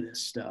any of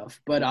this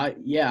stuff. But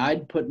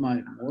I'd put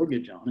my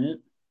mortgage on it.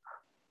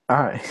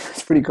 All right,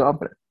 it's pretty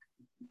confident.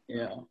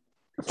 Yeah,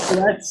 so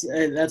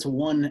that's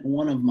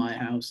one of my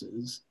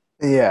houses.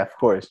 Yeah, of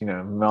course. You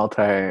know,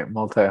 multi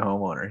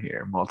homeowner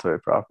here, multi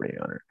property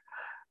owner.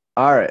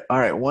 All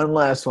right. One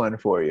last one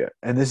for you,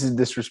 and this is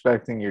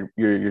disrespecting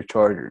your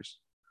Chargers.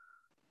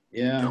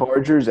 Yeah,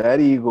 Chargers at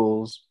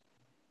Eagles.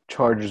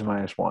 Chargers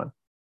 -1.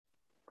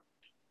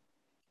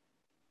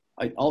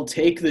 I'll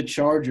take the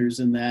Chargers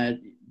in that.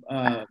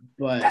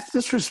 But that's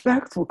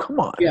disrespectful. Come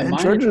on, yeah, man.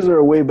 Chargers are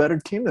a way better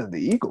team than the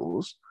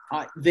Eagles.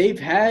 They've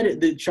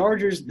had the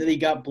Chargers. They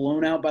got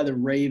blown out by the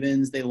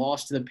Ravens. They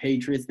lost to the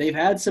Patriots. They've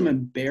had some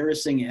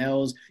embarrassing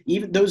L's.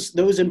 Even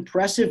those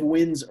impressive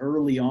wins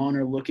early on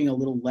are looking a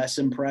little less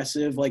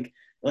impressive. Like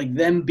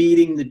them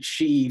beating the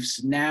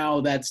Chiefs.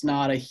 Now that's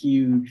not a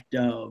huge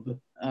dub.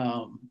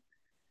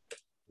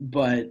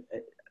 But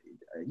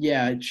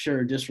yeah,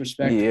 sure,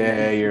 disrespectful.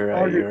 Yeah, you're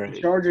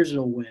right. Chargers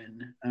will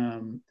win.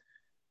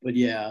 But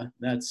yeah,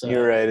 that's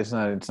you're right. It's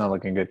not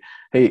looking good.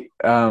 Hey,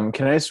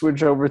 can I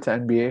switch over to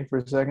NBA for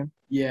a second?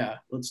 Yeah,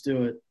 let's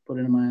do it. Put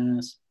it in my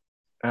ass.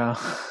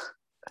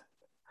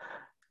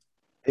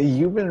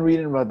 You've been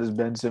reading about this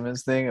Ben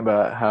Simmons thing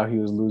about how he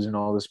was losing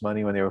all this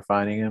money when they were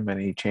fining him, and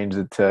he changed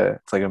it to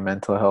it's like a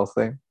mental health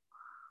thing.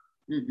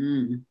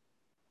 Mm-mm.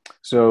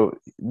 So,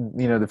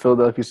 the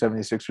Philadelphia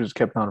 76ers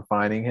kept on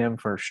fining him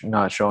for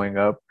not showing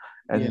up.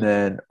 And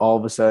then all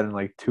of a sudden,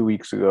 like 2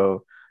 weeks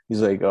ago,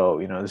 he's like, oh,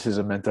 this is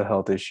a mental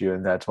health issue,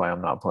 and that's why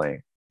I'm not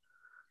playing.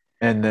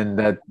 And then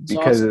that Saw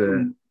because of the,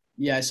 some,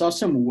 yeah, I saw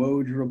some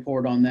Woj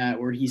report on that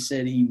where he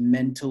said he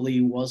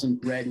mentally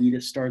wasn't ready to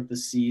start the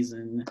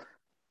season.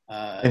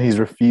 and he's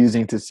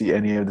refusing to see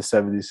any of the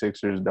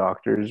 76ers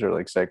doctors or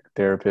like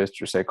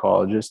therapists or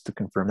psychologists to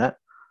confirm that.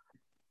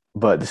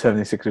 But the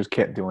 76ers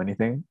can't do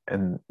anything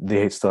and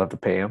they still have to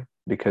pay him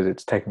because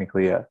it's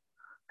technically a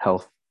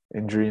health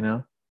injury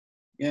now.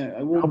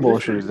 Yeah, well, How good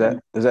bullshit for is that?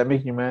 him. Does that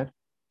make you mad?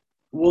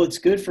 Well, it's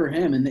good for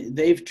him, and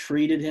they've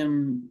treated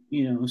him,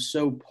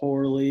 so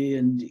poorly,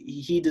 and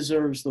he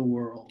deserves the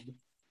world.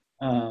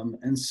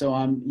 And so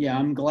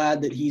I'm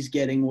glad that he's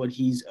getting what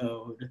he's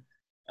owed.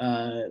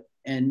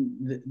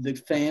 And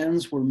the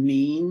fans were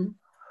mean,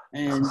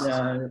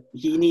 and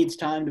he needs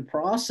time to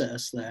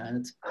process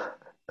that.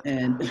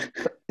 And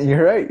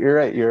You're right. You're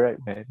right. You're right,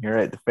 man. You're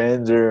right. The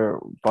fans are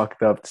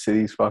fucked up. The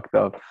city's fucked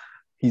up.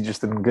 He's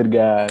just a good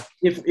guy.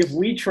 if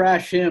we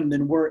trash him,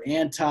 then we're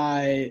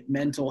anti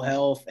mental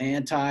health,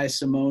 anti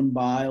Simone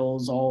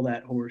Biles, all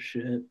that horse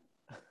shit.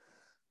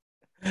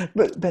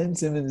 But Ben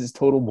Simmons is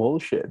total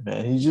bullshit,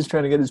 man. He's just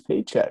trying to get his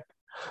paycheck.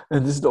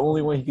 And this is the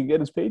only way he can get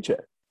his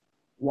paycheck.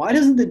 Why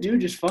doesn't the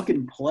dude just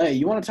fucking play?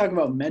 You want to talk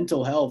about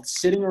mental health?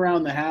 Sitting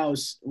around the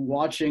house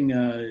watching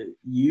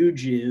you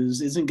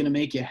jizz isn't going to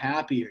make you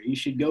happier. You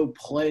should go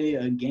play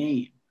a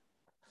game.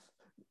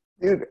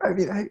 Dude, I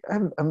mean,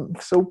 I'm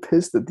so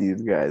pissed at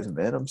these guys,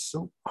 man. I'm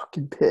so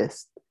fucking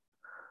pissed.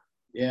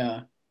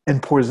 Yeah.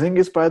 And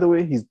Porzingis, by the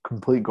way, he's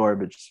complete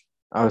garbage.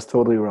 I was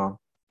totally wrong.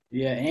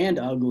 Yeah, and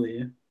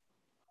ugly.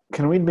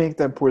 Can we make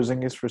that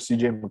Porzingis for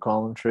CJ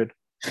McCollum trade?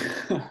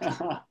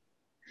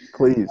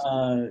 Please.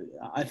 uh,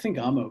 I think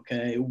I'm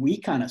okay.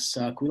 We kind of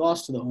suck. We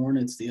lost to the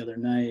Hornets the other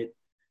night.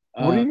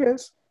 What are you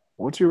guys?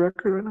 What's your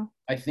record right now?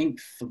 I think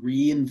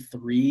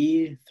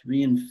 3-3,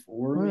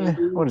 3-4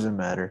 maybe. What does it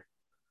matter?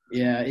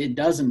 Yeah, it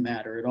doesn't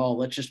matter at all.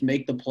 Let's just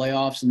make the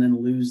playoffs and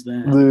then lose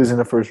then. Lose in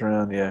the first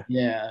round, yeah.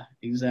 Yeah,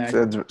 exactly.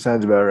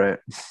 Sounds about right.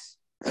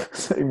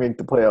 So you make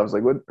the playoffs.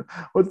 Like,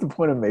 what's the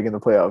point of making the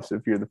playoffs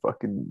if you're the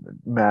fucking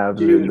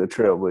Mavs or the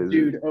Trailblazers?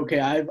 Dude, okay,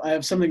 I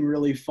have something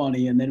really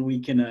funny, and then we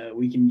can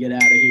get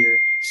out of here.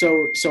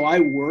 So I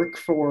work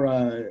for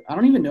I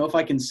don't even know if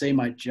I can say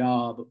my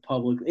job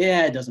publicly.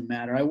 Yeah, it doesn't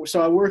matter. I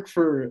work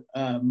for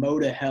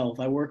Moda Health.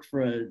 I work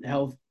for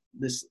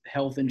this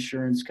health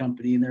insurance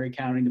company in their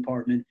accounting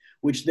department,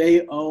 which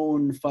they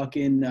own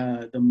fucking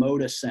the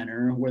Moda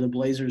Center where the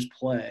Blazers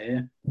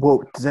play.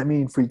 Whoa, does that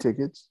mean free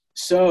tickets?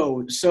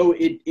 So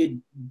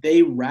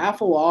they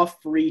raffle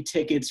off free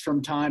tickets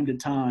from time to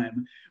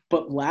time.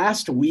 But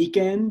last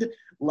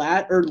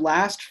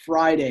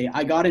Friday,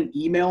 I got an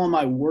email on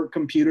my work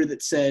computer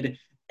that said,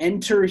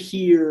 enter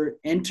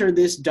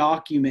this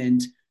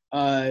document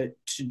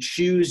to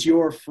choose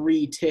your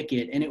free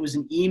ticket. And it was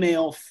an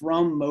email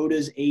from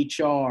Moda's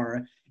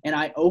HR. And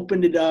I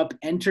opened it up,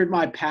 entered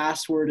my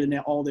password and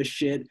all this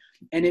shit.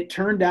 And it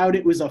turned out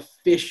it was a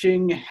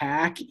phishing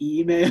hack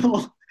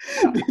email.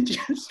 that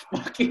just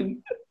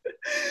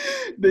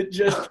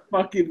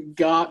fucking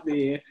got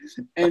me.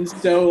 And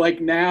so like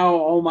now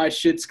all my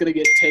shit's gonna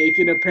get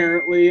taken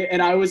apparently.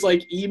 And I was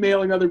like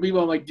emailing other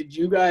people. I'm like, did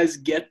you guys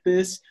get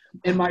this?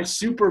 And my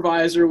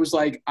supervisor was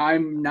like,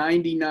 I'm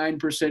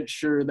 99%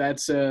 sure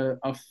that's a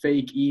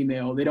fake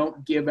email. They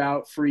don't give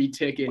out free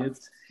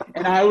tickets.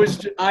 And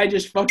I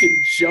just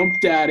fucking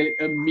jumped at it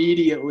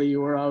immediately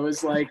where I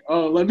was like,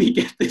 oh, let me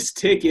get this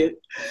ticket.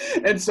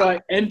 And so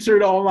I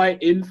entered all my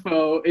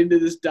info into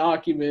this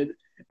document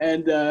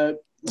and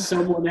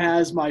someone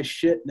has my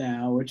shit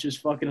now, which is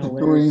fucking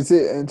hilarious. When you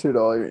say entered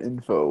all your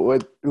info,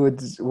 what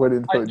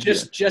info?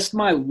 Just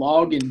my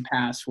login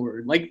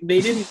password. Like they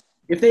didn't.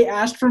 If they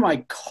asked for my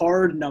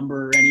card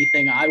number or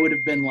anything, I would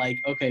have been like,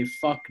 okay,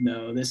 fuck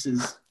no, this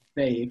is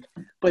fake.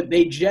 But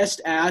they just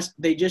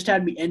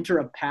had me enter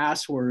a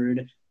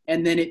password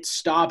and then it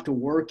stopped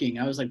working.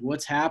 I was like,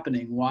 what's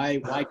happening? Why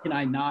can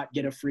I not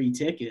get a free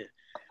ticket?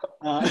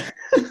 You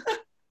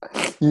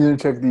didn't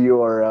check the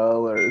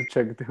URL or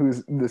check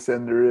who's the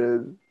sender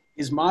is.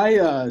 Is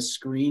my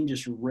screen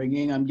just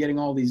ringing? I'm getting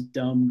all these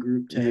dumb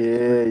group texts.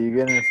 Yeah, you're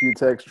getting a few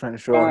texts trying to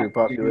show off your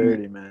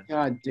popularity, man.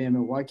 God damn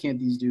it! Why can't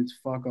these dudes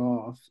fuck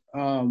off?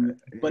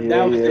 But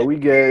we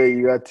get it.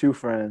 You got 2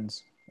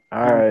 friends.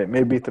 All right,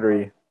 maybe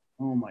 3.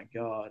 Oh my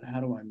god!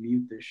 How do I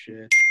mute this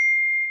shit?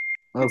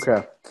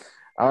 Okay.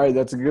 All right,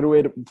 that's a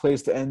good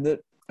place to end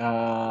it.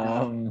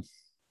 Yeah.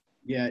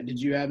 Did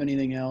you have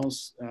anything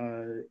else?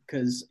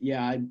 Because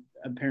I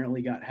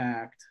apparently got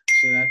hacked.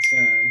 So that's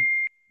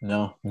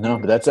No,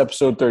 but that's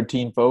episode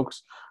 13,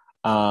 folks.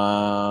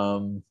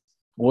 We'll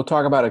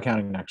talk about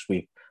accounting next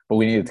week, but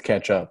we needed to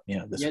catch up,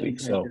 this week.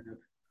 So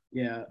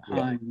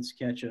Heinz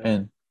catch up.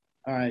 And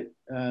all right,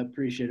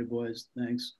 appreciate it, boys. Thanks.